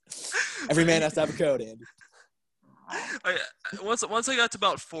man. Every man has to have a code, Andy. Once I got to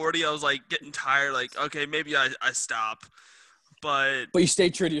about 40, I was like getting tired. Like, okay, maybe I stop. But you stay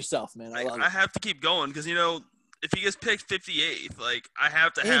true to yourself, man. I have to keep going because if he gets picked 58th, like I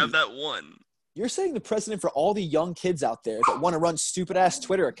have to have that one. You're setting the precedent for all the young kids out there that want to run stupid ass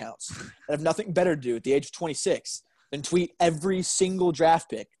Twitter accounts that have nothing better to do at the age of 26 than tweet every single draft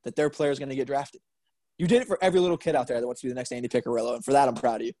pick that their player is going to get drafted. You did it for every little kid out there that wants to be the next Andy Piccirillo, and for that, I'm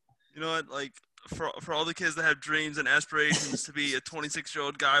proud of you. You know what? Like, for all the kids that have dreams and aspirations to be a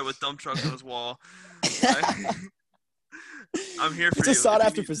 26-year-old guy with dump trucks on his wall, I'm here for you. It's a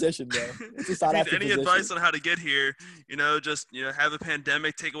sought-after position, bro. It's a sought-after position. Any advice on how to get here, just have a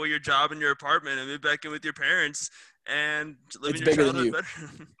pandemic take away your job and your apartment and move back in with your parents and live in your childhood better.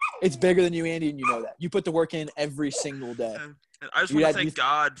 It's bigger than you, Andy, and you know that. You put the work in every single day. And I just want to thank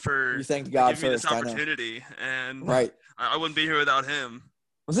God for giving me this opportunity. And right. I wouldn't be here without him.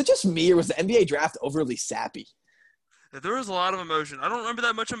 Was it just me, or was the NBA draft overly sappy? There was a lot of emotion. I don't remember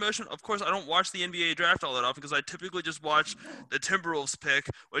that much emotion. Of course, I don't watch the NBA draft all that often because I typically just watch the Timberwolves pick,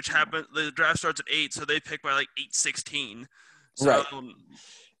 which happened. The draft starts at 8, so they pick by like 8:16. So, right.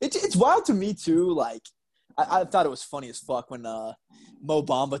 It's wild to me too. Like, I thought it was funny as fuck when Mo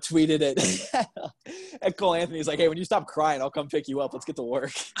Bamba tweeted it, And Cole Anthony's like, hey, when you stop crying, I'll come pick you up. Let's get to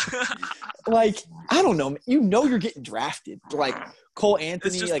work. Like, I don't know. You know you're getting drafted. Like, Cole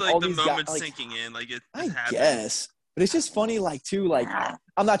Anthony, It's just like like all the these moment guys. Like, sinking in. Like it I happened. guess. But it's just funny, like, too, like,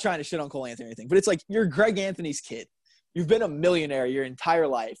 I'm not trying to shit on Cole Anthony or anything, but it's like you're Greg Anthony's kid. You've been a millionaire your entire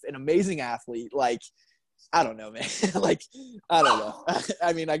life, an amazing athlete. Like, I don't know, man. Like, I don't know.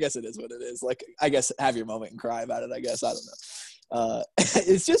 I mean, I guess it is what it is. Like, I guess have your moment and cry about it, I guess. I don't know.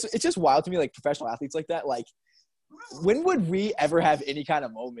 It's just wild to me, like, professional athletes like that. Like, when would we ever have any kind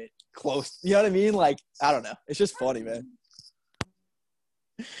of moment close? You know what I mean? Like, I don't know. It's just funny, man.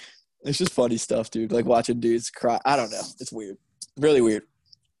 It's just funny stuff, dude. Like, watching dudes cry. I don't know. It's weird. Really weird.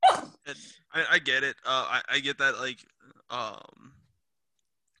 I get it. I get that. Like,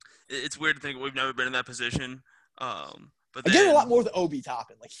 it's weird to think we've never been in that position. But I get it a lot more with Obi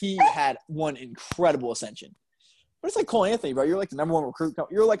Toppin. Like, he had one incredible ascension. But it's like Cole Anthony, bro. You're like the number one recruit.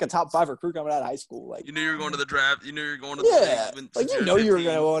 You're like a top 5 recruit coming out of high school. Like, you knew you were going to the draft. You knew you were going to the league. Like, you know you were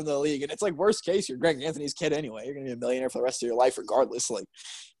going to go into the league. And it's like, worst case, you're Greg Anthony's kid anyway. You're going to be a millionaire for the rest of your life regardless. Like,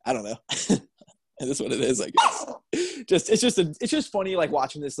 I don't know. And that's what it is, I guess. It's just funny, like,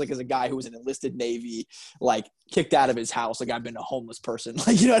 watching this, like, as a guy who was in enlisted Navy, like, kicked out of his house. Like, I've been a homeless person.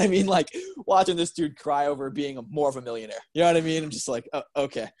 Like, you know what I mean? Like, watching this dude cry over being more of a millionaire. You know what I mean? I'm just like, oh,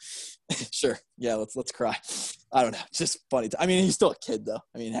 okay. Sure. Yeah, let's cry. I don't know. It's just funny. I mean, he's still a kid, though.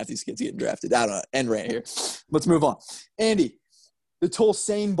 I mean, half these kids getting drafted. I don't know. End rant here. Let's move on. Andy, the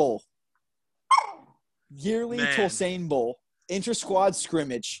Tulane Bowl. Yearly Tulane Bowl. Inter-squad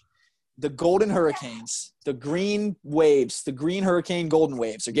scrimmage. The Golden Hurricanes, the Green Waves, the Green Hurricane Golden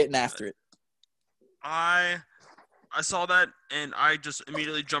Waves are getting after it. I saw that, and I just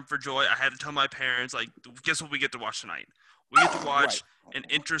immediately jumped for joy. I had to tell my parents, like, guess what we get to watch tonight? We get to watch an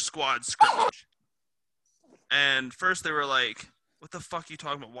inter-squad scrimmage. And first they were like, what the fuck are you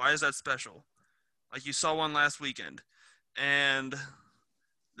talking about? Why is that special? Like, you saw one last weekend. And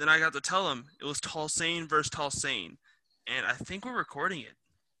then I got to tell them it was Tulane versus Tulane. And I think we're recording it.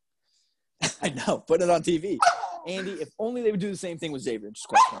 I know. Put it on TV. Andy, if only they would do the same thing with Xavier. Just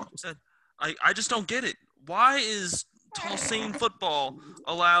question. I just don't get it. Why is Tulane football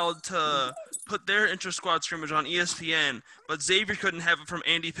allowed to put their inter-squad scrimmage on ESPN, but Xavier couldn't have it from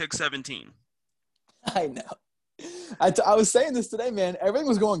Andy Pick 17? I know. I was saying this today, man. Everything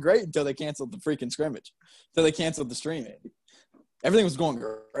was going great until they canceled the freaking scrimmage. Until they canceled the stream, Andy. Everything was going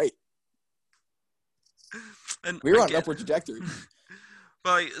great. And we were on an upward trajectory.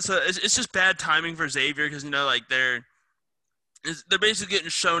 But so it's just bad timing for Xavier because, you know, like they're basically getting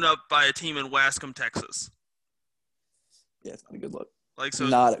shown up by a team in Wascom, Texas. Yeah, it's not a good look. Like, so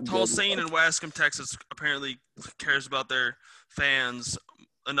Tulane and Wascom, Texas apparently cares about their fans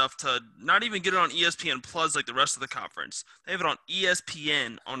enough to not even get it on ESPN Plus like the rest of the conference. They have it on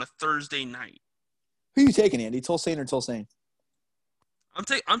ESPN on a Thursday night. Who are you taking, Andy? Tulane or Tulane?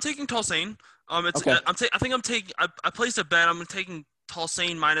 I'm taking Tulane. Okay. I placed a bet. I'm taking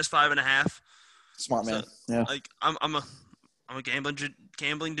Tulane minus 5.5. Smart man. So, yeah. Like, I'm a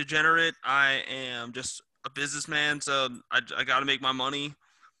gambling degenerate. I am just a businessman, so I got to make my money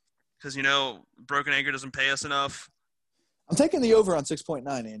because, you know, Broken Anchor doesn't pay us enough. I'm taking the over on 6.9,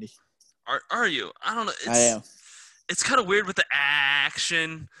 Andy. Are you? I don't know. I am. It's kind of weird with the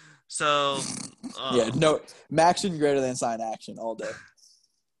action. So yeah, no, Maction greater than sign action all day.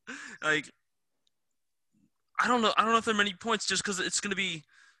 Like, I don't know if there are many points just because it's going to be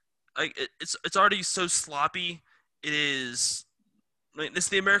like it's already so sloppy. It is like, it's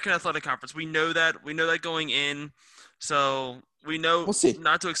the American Athletic Conference. We know that going in, so we know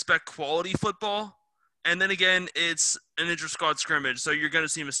not to expect quality football. And then again, it's an inter-squad scrimmage, so you're going to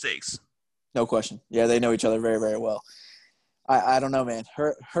see mistakes. No question. Yeah, they know each other very, very well. I don't know, man.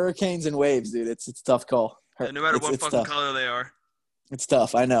 Hurricanes and Waves, dude. It's a tough call. No matter what fucking color they are. It's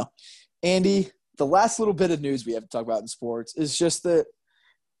tough. I know. Andy, the last little bit of news we have to talk about in sports is just that it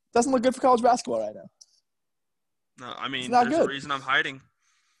doesn't look good for college basketball right now. No, I mean, there's a reason I'm hiding.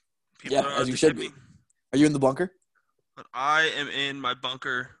 People as you should be. Are you in the bunker? But I am in my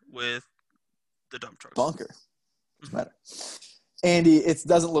bunker with the dump trucks. Bunker. Doesn't matter. Andy, it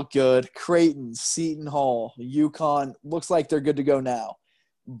doesn't look good. Creighton, Seton Hall, UConn, looks like they're good to go now.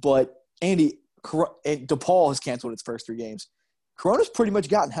 But, Andy, DePaul has canceled its first 3 games. Corona's pretty much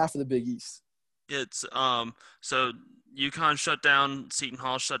gotten half of the Big East. It's so UConn shut down, Seton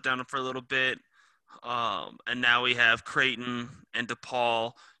Hall shut down for a little bit, and now we have Creighton and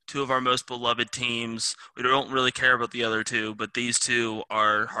DePaul, 2 of our most beloved teams. We don't really care about the other 2, but these 2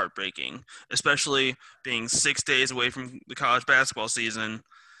 are heartbreaking, especially being 6 days away from the college basketball season.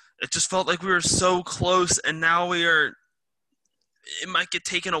 It just felt like we were so close, and now it might get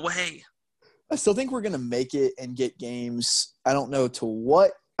taken away. I still think we're gonna make it and get games. I don't know to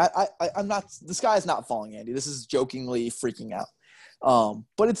what. I'm not. The sky is not falling, Andy. This is jokingly freaking out.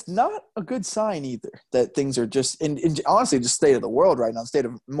 But it's not a good sign either that things are just in honestly just state of the world right now. The state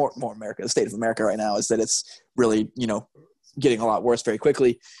of more America. The state of America right now is that it's really getting a lot worse very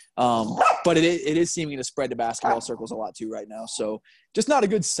quickly. But it is seeming to spread to basketball circles a lot too right now. So just not a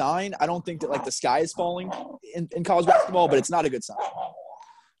good sign. I don't think that like the sky is falling in college basketball, but it's not a good sign.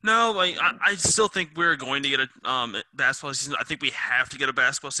 No, like I still think we're going to get a basketball season. I think we have to get a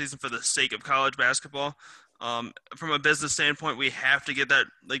basketball season for the sake of college basketball. From a business standpoint, we have to get that.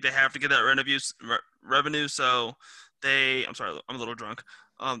 Like they have to get that revenue. So I'm sorry, I'm a little drunk.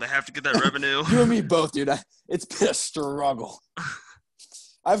 They have to get that revenue. You and me both, dude. It's been a struggle.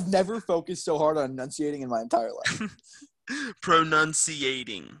 I've never focused so hard on enunciating in my entire life.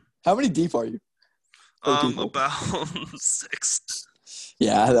 Pronunciating. How many deep are you? About 6.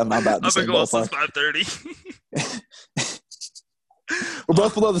 Yeah, I'm about the I've same been going ballpark. since 5:30. We're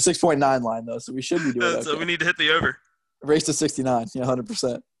both below the 6.9 line, though, so we should be doing okay. So we need to hit the over. Race to 69. Yeah,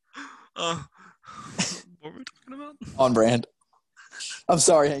 100%. What were we talking about? On brand. I'm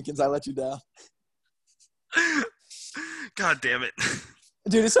sorry, Hankins. I let you down. God damn it.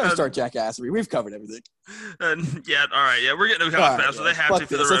 Dude, it's time to start jackassery. We've covered everything. Yeah, all right. Yeah, we're getting a college pass, so they have to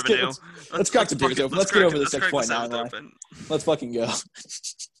for the revenue. Let's crack the beers open. Let's get over the 6.9 line. Let's fucking go.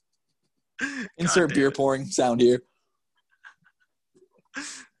 Insert beer pouring sound here.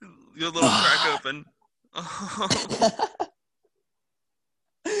 Your little crack open.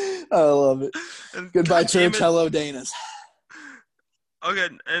 I love it. And goodbye, church. Hello, Danas. Okay,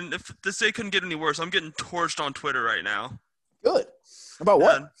 and if this day couldn't get any worse, I'm getting torched on Twitter right now. Good. About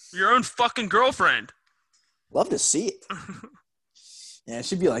what? Your own fucking girlfriend. Love to see it. Yeah, it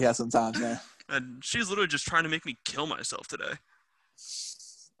should be like that sometimes, man. And she's literally just trying to make me kill myself today.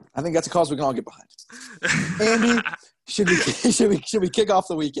 I think that's a cause we can all get behind. Andy, should we kick off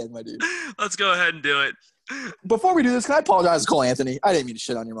the weekend, my dude? Let's go ahead and do it. Before we do this, can I apologize to Cole Anthony? I didn't mean to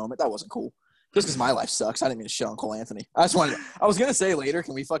shit on your moment. That wasn't cool. Just because my life sucks, I didn't mean to shit on Cole Anthony. I was gonna say later,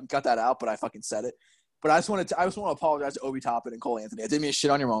 can we fucking cut that out? But I fucking said it. But I just want to apologize to Obi Toppin and Cole Anthony. I didn't mean to shit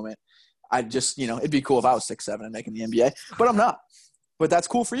on your moment. I just, it'd be cool if I was 6'7" and making the NBA, but I'm not. But that's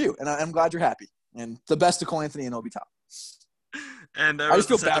cool for you, and I'm glad you're happy. And the best to Cole Anthony and Obi Toppin. And there was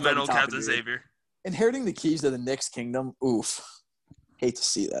the sentimental Captain Xavier. Inheriting the keys to the Knicks kingdom, oof. Hate to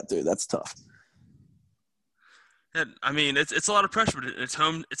see that, dude. That's tough. And, I mean, it's a lot of pressure, but it's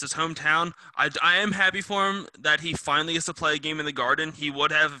his hometown. I am happy for him that he finally gets to play a game in the Garden. He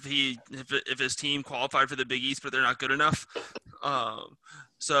would have if his team qualified for the Big East, but they're not good enough.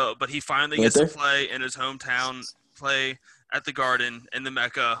 But he finally gets to play in his hometown, play at the Garden in the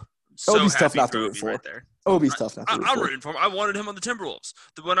Mecca. So Obi's happy tough not for to root Obi for. right there. Obi's tough not to root for. I'm rooting for him. I wanted him on the Timberwolves.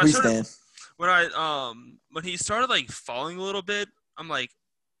 When he started like falling a little bit, I'm like,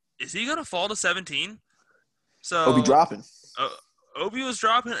 is he gonna fall to 17? So Obi dropping. Obi was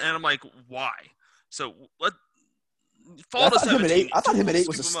dropping, and I'm like, why? So what? I thought him at 8. I thought him at 8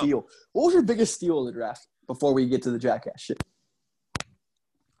 was a steal. What was your biggest steal of the draft before we get to the jackass shit?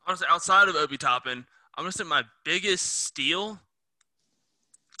 Honestly, outside of Obi Toppin, I'm gonna say my biggest steal.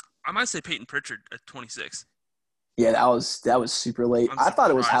 I might say Peyton Pritchard at 26. Yeah, that was super late. I thought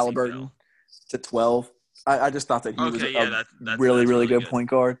it was Halliburton to 12. I just thought that he was a really good point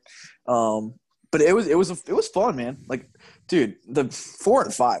guard. But it was fun, man. Like, dude, the 4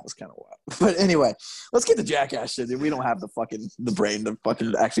 and 5 was kind of wild. But anyway, let's get to jackass shit, dude. We don't have the brain to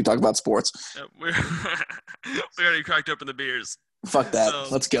fucking actually talk about sports. Yeah, we already cracked open the beers. Fuck that.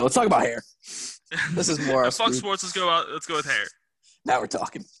 Let's go. Let's talk about hair. This is more. Fuck sports. Let's go with hair. Now we're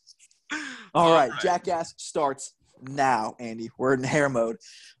talking. All right, Jackass starts now, Andy. We're in hair mode.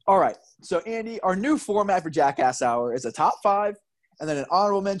 All right, so Andy, our new format for Jackass Hour is a top 5 and then an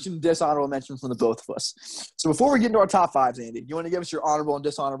honorable mention, dishonorable mention from the both of us. So before we get into our top 5s, Andy, you want to give us your honorable and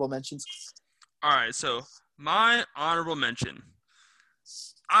dishonorable mentions? All right, so my honorable mention,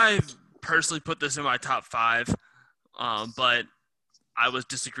 I personally put this in my top 5, but I was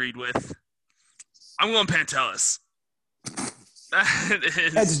disagreed with. I'm going Pantelis.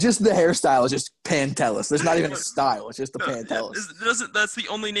 It's just the hairstyle. It's just Pantelis. There's not even a style. It's just the Pantelis. That's the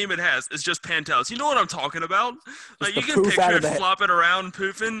only name it has. It's just Pantelis. You know what I'm talking about? Like you can picture it flopping around,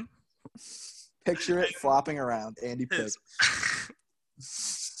 poofing. Picture it flopping around. Andy Pick.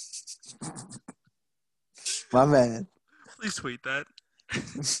 My man. Please tweet that.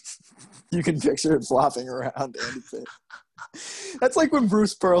 You can picture it flopping around, Andy Pick. That's like when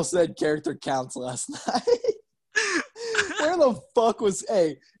Bruce Pearl said character counts last night. Where the fuck was –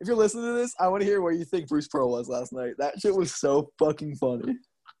 hey, if you're listening to this, I want to hear where you think Bruce Pearl was last night. That shit was so fucking funny.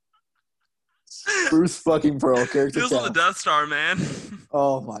 Bruce fucking Pearl, character He was on the count. Death Star, man.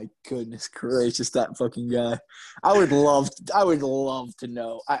 Oh my goodness gracious, that fucking guy. I would love to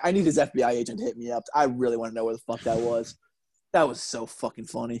know. I need his FBI agent to hit me up. I really want to know where the fuck that was. That was so fucking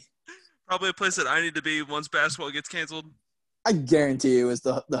funny. Probably a place that I need to be once basketball gets canceled. I guarantee you it was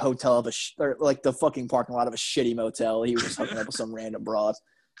the hotel of or like the fucking parking lot of a shitty motel. He was just hooking up with some random broad.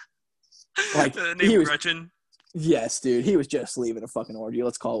 Like he was, Gretchen. yes, dude. He was just leaving a fucking orgy.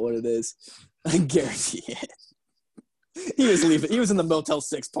 Let's call it what it is. I guarantee it. He was leaving. He was in the Motel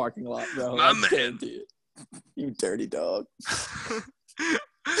 6 parking lot, bro. My man. Guarantee it. You dirty dog.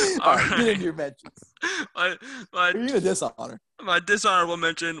 All All right, get right. into your mentions. My Or you a dishonor. my dishonorable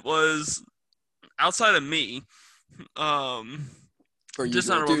mention was outside of me. For you,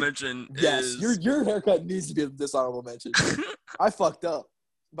 Dishonorable dude. mention Yes, is your haircut needs to be a dishonorable mention. I fucked up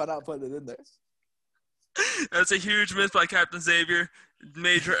by not putting it in there. that's a huge miss by Captain Xavier.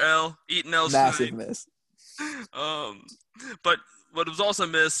 Major L. Eating L's Massive tonight. miss. But what was also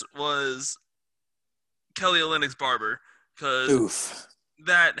missed was Kelly Olynyk's barber, because Oof.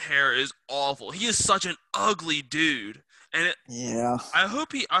 that hair is awful. He is such an ugly dude, and Yeah. I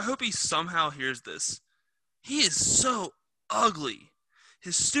hope he somehow hears this. He is so ugly.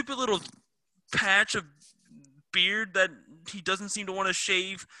 His stupid little patch of beard that he doesn't seem to want to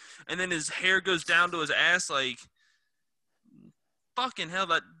shave, and then his hair goes down to his ass. Like, fucking hell,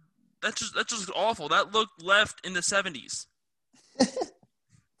 that's just awful. That look left in the 70s.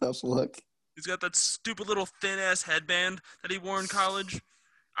 Tough look. He's got that stupid little thin ass headband that he wore in college.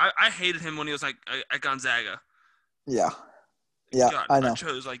 I hated him when he was like at Gonzaga. Yeah. Yeah, God, I know.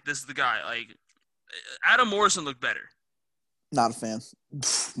 chose like this is the guy. Like Adam Morrison looked better. Not a fan.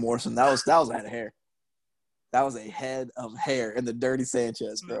 Morrison, that was a head of hair. That was a head of hair in the Dirty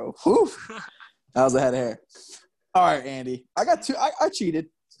Sanchez, bro. Whew. That was a head of hair. All right, Andy. I got two. I cheated,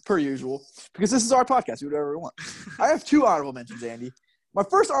 per usual, because this is our podcast. We do whatever we want. I have two honorable mentions, Andy. My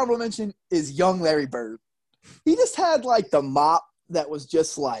first honorable mention is young Larry Bird. He just had, like, the mop that was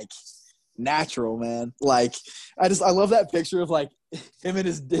just, like, natural, man. Like, I love that picture of, like, him and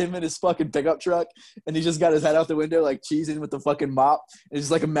his fucking pickup truck, and he just got his head out the window, like, cheesing with the fucking mop. And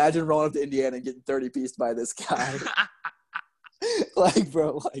just, like, imagine rolling up to Indiana and getting 30-pieced by this guy. Like,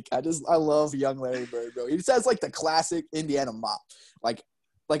 bro, like, I love young Larry Bird, bro. He just has, like, the classic Indiana mop. Like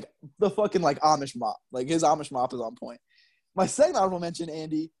the fucking, like, Amish mop. Like, his Amish mop is on point. My second honorable mention,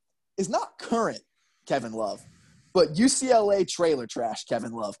 Andy, is not current Kevin Love, but UCLA trailer trash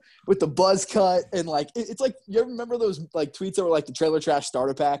Kevin Love with the buzz cut and, like, it's like, you ever remember those, like, tweets that were, like, the trailer trash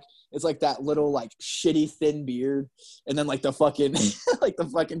starter pack? It's, like, that little, like, shitty thin beard and then, like, the fucking like, the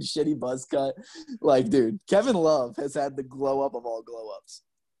fucking shitty buzz cut. Like, dude, Kevin Love has had the glow up of all glow ups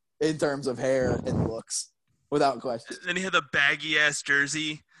in terms of hair and looks, without question. Then he had the baggy ass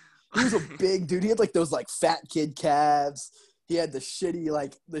jersey. He was a big dude. He had, like, those, like, fat kid calves. He had the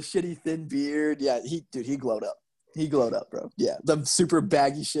shitty thin beard. Yeah, he glowed up. He glowed up, bro. Yeah, the super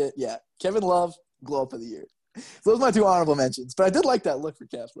baggy shit. Yeah, Kevin Love, glow up of the year. So those are my two honorable mentions. But I did like that look for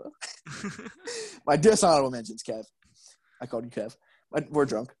Kev, though. My dishonorable mentions, Kev. I called you Kev. We're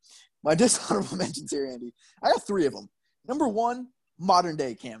drunk. My dishonorable mentions here, Andy. I got three of them. Number one, modern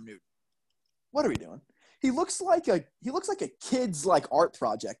day Cam Newton. What are we doing? He looks like a kid's, like, art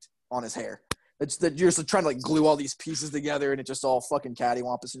project on his hair. That you're just trying to, like, glue all these pieces together and it just all fucking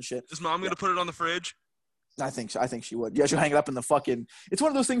cattywampus and shit. Is mom gonna put it on the fridge? I think she would. Yeah, she'll hang it up in the fucking – it's one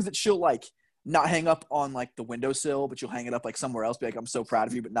of those things that she'll, like, not hang up on, like, the windowsill, but she'll hang it up, like, somewhere else. Be like, I'm so proud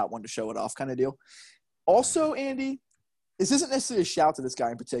of you, but not one to show it off kind of deal. Also, Andy, this isn't necessarily a shout to this guy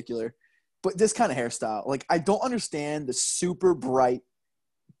in particular, but this kind of hairstyle. Like, I don't understand the super bright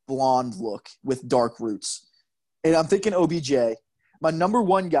blonde look with dark roots. And I'm thinking OBJ. My number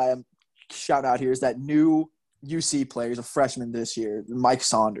one guy I'm shouting out here is that new UC player. He's a freshman this year, Mike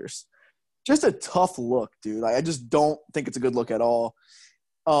Saunders. Just a tough look, dude. I just don't think it's a good look at all.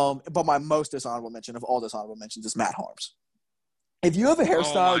 But my most dishonorable mention of all dishonorable mentions is Matt Harms. If you have a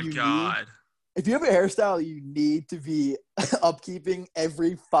hairstyle you need to be upkeeping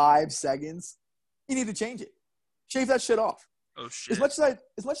every 5 seconds, you need to change it. Shave that shit off. Oh shit. As much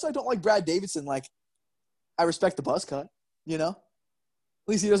as I don't like Brad Davidson, like, I respect the buzz cut, you know? At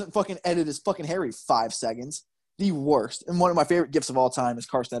least he doesn't fucking edit his fucking hair every 5 seconds. The worst. And one of my favorite gifts of all time is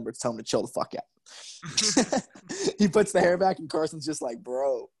Carson Edwards telling him to chill the fuck out. He puts the hair back and Carson's just like,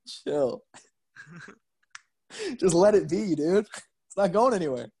 bro, chill. Just let it be, dude. It's not going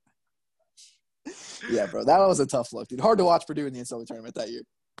anywhere. Yeah, bro. That was a tough look, dude. Hard to watch Purdue in the NCAA tournament that year.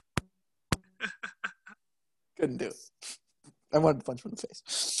 Couldn't do it. I wanted to punch him in the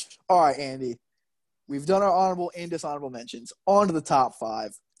face. All right, Andy. We've done our honorable and dishonorable mentions. On to the top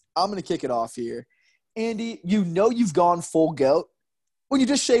 5. I'm going to kick it off here. Andy, you know you've gone full GOAT when you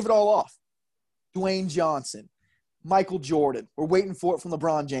just shave it all off. Dwayne Johnson, Michael Jordan. We're waiting for it from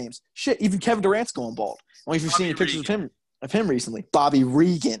LeBron James. Shit, even Kevin Durant's going bald. I don't know if you've seen any pictures of him recently. Bobby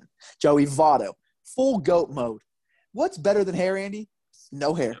Regan, Joey Votto. Full GOAT mode. What's better than hair, Andy?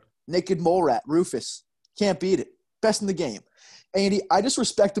 No hair. Naked mole rat, Rufus. Can't beat it. Best in the game. Andy, I just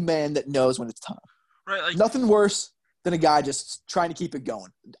respect a man that knows when it's time. Right, like, nothing worse than a guy just trying to keep it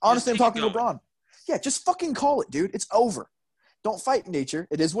going. Honestly, I'm talking to LeBron. Yeah, just fucking call it, dude. It's over. Don't fight nature.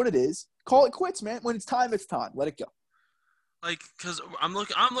 It is what it is. Call it quits, man. When it's time, it's time. Let it go. Like, because I'm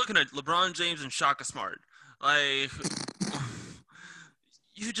looking at LeBron James and Shaka Smart. Like,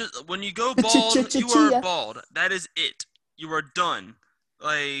 you just when you go bald, you are bald. That is it. You are done.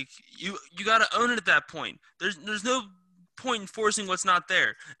 Like, you gotta own it at that point. There's no point in forcing what's not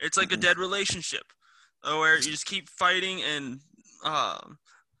there. It's like a dead relationship, where you just keep fighting and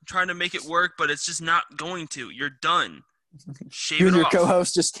trying to make it work, but it's just not going to. You're done. Shave you and it your off.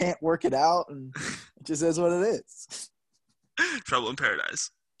 Co-host just can't work it out, and it just is what it is. Trouble in paradise.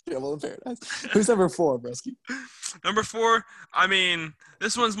 Trouble in paradise. Who's number 4, Bresky? Number 4, I mean,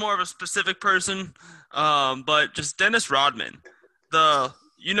 this one's more of a specific person, but just Dennis Rodman.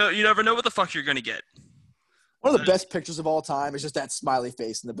 You never know what the fuck you're gonna get. One of the best pictures of all time is just that smiley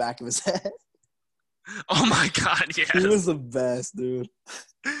face in the back of his head. Oh my God, yes. He was the best, dude.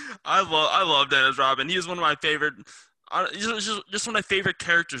 I love Dennis Rodman. He was one of my favorite. Just one of my favorite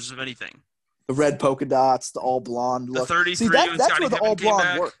characters of anything. The red polka dots, the all blonde look. The 33. See, that's where the all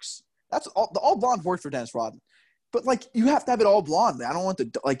blonde works. The all blonde worked for Dennis Rodman. But like, you have to have it all blonde. I don't want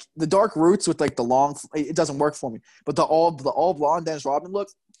the dark roots with like the long. It doesn't work for me. But the all blonde Dennis Rodman look,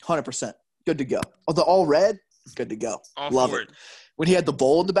 100% good to go. Oh, the all red, good to go. Love it. When he had the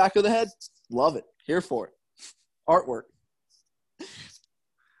bowl in the back of the head, love it. Here for it. Artwork.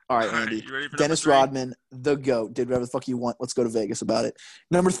 All right, Andy. You ready for Dennis Rodman, the GOAT. Did whatever the fuck you want. Let's go to Vegas about it.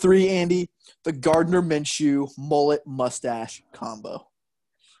 Number 3, Andy, the Gardner Minshew mullet mustache combo.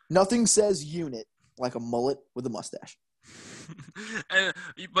 Nothing says unit like a mullet with a mustache.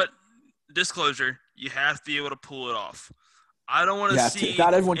 But disclosure, you have to be able to pull it off. I don't want to see.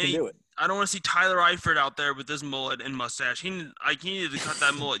 Not everyone can do it. I don't want to see Tyler Eifert out there with this mullet and mustache. He needed to cut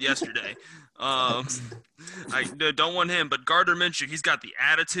that mullet yesterday. I don't want him. But Gardner Minshew, he's got the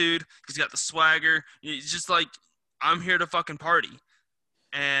attitude. He's got the swagger. He's just like, I'm here to fucking party.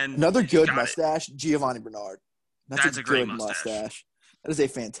 And another good mustache, Giovanni Bernard. That's a great mustache. That is a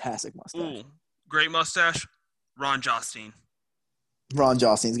fantastic mustache. Ooh, great mustache, Ron Jostein. Ron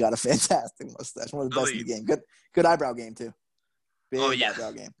Jostein's got a fantastic mustache. One of the best in the game. Good eyebrow game, too. Big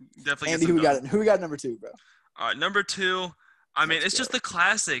eyebrow game. Definitely. Andy, who we got number 2, bro? All right, number 2. I mean, it's just the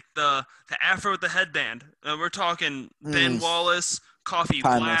classic, the afro with the headband. We're talking Ben Wallace, Coffee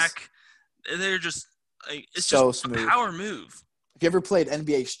Black. They're just it's so just smooth. A power move. If you ever played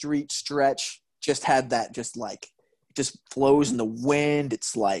NBA Street Stretch, just had that just flows in the wind.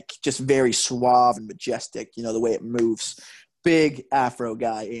 It's like just very suave and majestic, the way it moves. Big afro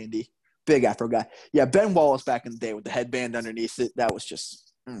guy, Andy. Big afro guy. Yeah, Ben Wallace back in the day with the headband underneath it. That was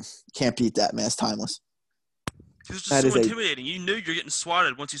just can't beat that, man. It's timeless. He was just so intimidating. You knew you're getting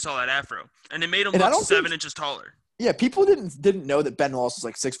swatted once you saw that afro. And it made him look 7 inches taller. Yeah, people didn't know that Ben Wallace was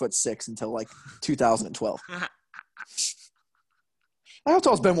like 6'6" until like 2012. How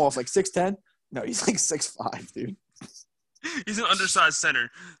tall is Ben Wallace? Like 6'10"? No, he's like 6'5", dude. He's an undersized center,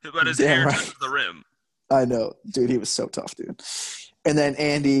 but his hair touches the rim. I know. Dude, he was so tough, dude. And then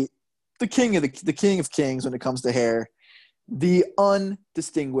Andy, the king of kings when it comes to hair, the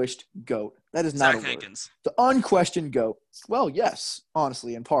undistinguished GOAT. That is not Zach a Hankins. word. The unquestioned GOAT. Well, yes,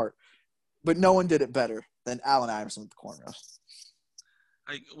 honestly, in part. But no one did it better than Allen Iverson with the cornrows.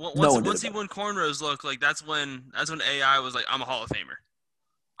 Like, once he won cornrows, that's when AI was like, I'm a Hall of Famer.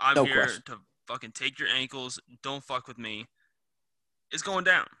 I'm here to fucking take your ankles. Don't fuck with me. It's going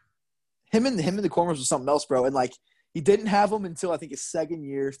down. Him and the cornrows was something else, bro. And he didn't have them until I think his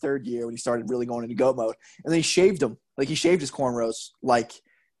third year when he started really going into GOAT mode. And then he shaved them. He shaved his cornrows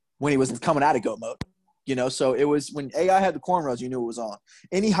when he was coming out of GOAT mode. So it was when AI had the cornrows, you knew it was on.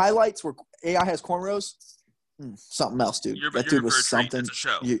 Any highlights where AI has cornrows? Something else, dude. That dude was something. It's a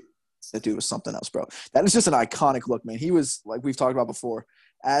show. That dude was something else, bro. That is just an iconic look, man. He was, like we've talked about before,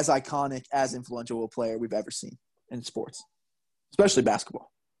 as iconic, as influential a player we've ever seen in sports, especially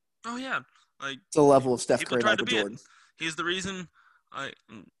basketball. Oh, yeah. It's a level of Steph Curry, Michael Jordan. He's the reason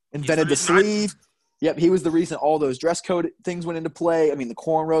invented the sleeve. Yep, he was the reason all those dress code things went into play. I mean, the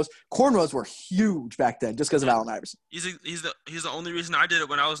cornrows. Cornrows were huge back then just because of Allen Iverson. He's the only reason I did it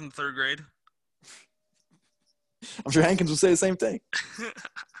when I was in 3rd grade. I'm sure Hankins will say the same thing.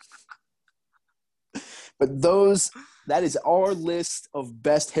 But that is our list of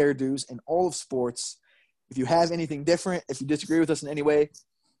best hairdos in all of sports. If you have anything different, if you disagree with us in any way,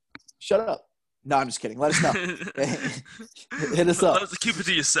 shut up. No, I'm just kidding. Let us know. Hit us up. Keep it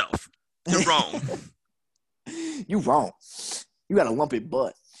to yourself. You're wrong. You wrong. You got a lumpy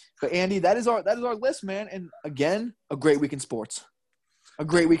butt. But Andy, that is our list, man. And again, a great week in sports. A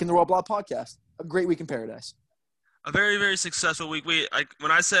great week in the Raw Block podcast. A great week in paradise. A very, very successful week.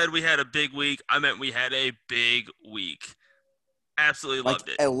 When I said we had a big week, I meant we had a big week. Absolutely loved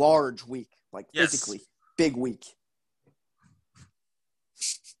it. A large week. Physically. Big week.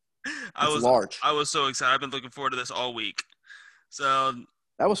 Large. I was so excited. I've been looking forward to this all week. So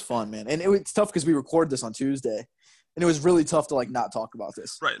that was fun, man. And it's tough because we recorded this on Tuesday. And it was really tough to not talk about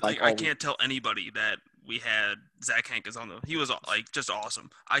this. Right. I can't tell anybody that we had Zach Hankins on he was just awesome.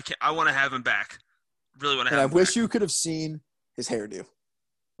 I want to have him back. Really want to have him back. I wish you could have seen his hairdo.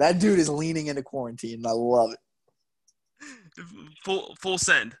 That dude is leaning into quarantine, and I love it. Full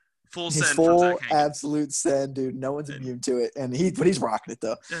send. Full He's send. Full absolute send, dude. No one's immune to it. And he's rocking it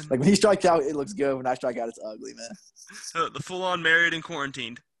though. When he strikes out, it looks good. When I strike out, it's ugly, man. The full on married and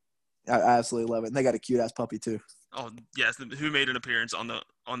quarantined. I absolutely love it. And they got a cute ass puppy too. Oh yes, who made an appearance on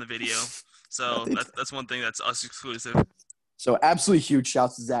the video. So that's one thing that's us exclusive. So absolutely huge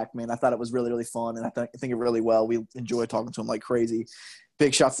shouts to Zach, man. I thought it was really, really fun, and I think it really well. We enjoyed talking to him like crazy.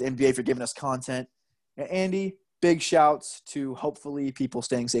 Big shouts to NBA for giving us content. And Andy, big shouts to hopefully people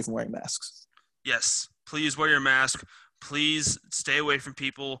staying safe and wearing masks. Yes, please wear your mask. Please stay away from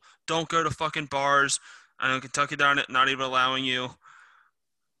people. Don't go to fucking bars. I know Kentucky not even allowing you.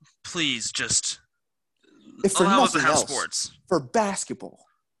 Please just allow us to have sports. For basketball.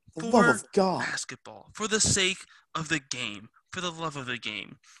 For the love of God. Basketball. For the sake of the game. For the love of the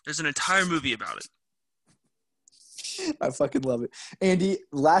game. There's an entire movie about it. I fucking love it. Andy,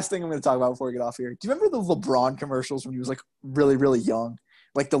 last thing I'm going to talk about before we get off here. Do you remember the LeBron commercials when he was really, really young?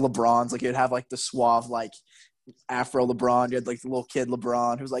 The LeBrons, you'd have the suave, Afro LeBron. You had the little kid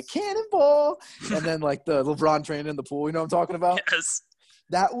LeBron who was cannonball. And then the LeBron training in the pool. You know what I'm talking about? Yes.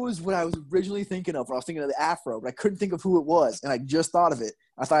 That was what I was originally thinking of. I was thinking of the Afro, but I couldn't think of who it was. And I just thought of it.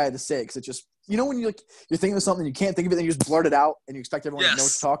 I thought I had to say it because it just – when you're thinking of something, you can't think of it, and you just blurt it out, and you expect everyone to know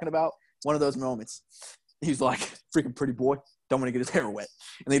what you're talking about? One of those moments. He's freaking pretty boy. Don't want to get his hair wet.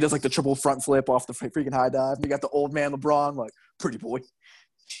 And then he does the triple front flip off the freaking high dive. And you got the old man LeBron, pretty boy.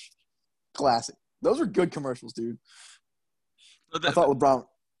 Classic. Those were good commercials, dude. I thought LeBron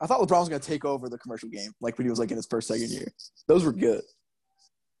was going to take over the commercial game, when he was in his first, second year. Those were good.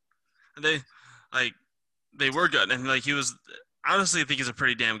 They were good, and he was. Honestly, I think he's a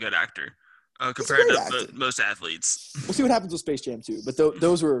pretty damn good actor compared to most athletes. We'll see what happens with Space Jam 2, but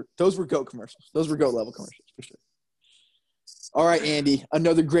those were GOAT commercials. Those were GOAT level commercials for sure. All right, Andy,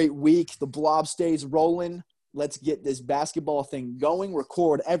 another great week. The blob stays rolling. Let's get this basketball thing going.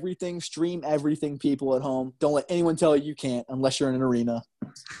 Record everything, stream everything, people at home. Don't let anyone tell you can't unless you're in an arena.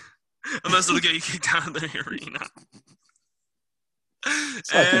 Unless it'll get you kicked out of the arena.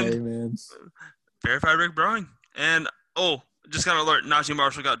 And man. Verified Rick Browning. And, just got an alert. Najee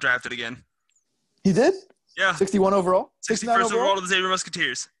Marshall got drafted again. He did? Yeah. 61 overall? 61st overall to the Xavier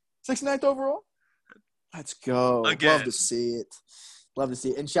Musketeers. 69th overall? Let's go. Again. Love to see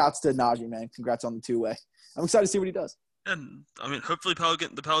it. And shouts to Najee, man. Congrats on the two-way. I'm excited to see what he does. And, hopefully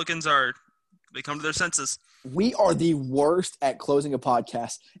the Pelicans they come to their senses. We are the worst at closing a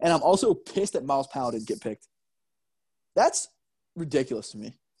podcast, and I'm also pissed that Miles Powell didn't get picked. That's ridiculous to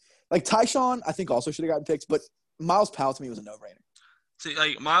me. Tyshawn, I think also should have gotten picked, but Miles Powell to me was a no-brainer. See,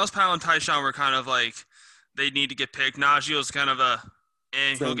 Miles Powell and Tyshawn were kind of they need to get picked. Najee was kind of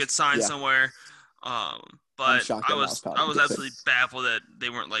and he'll get signed somewhere. But I was absolutely baffled that they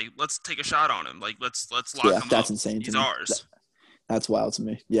weren't let's take a shot on him. Let's lock him up. That's insane. He's ours. That's wild to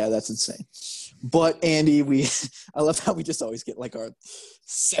me. Yeah, that's insane. But Andy, I love how we just always get our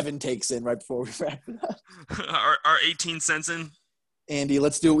 7 takes in right before we wrap it up. our 18 cents in. Andy,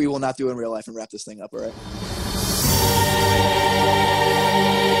 let's do what we will not do in real life and wrap this thing up, all right?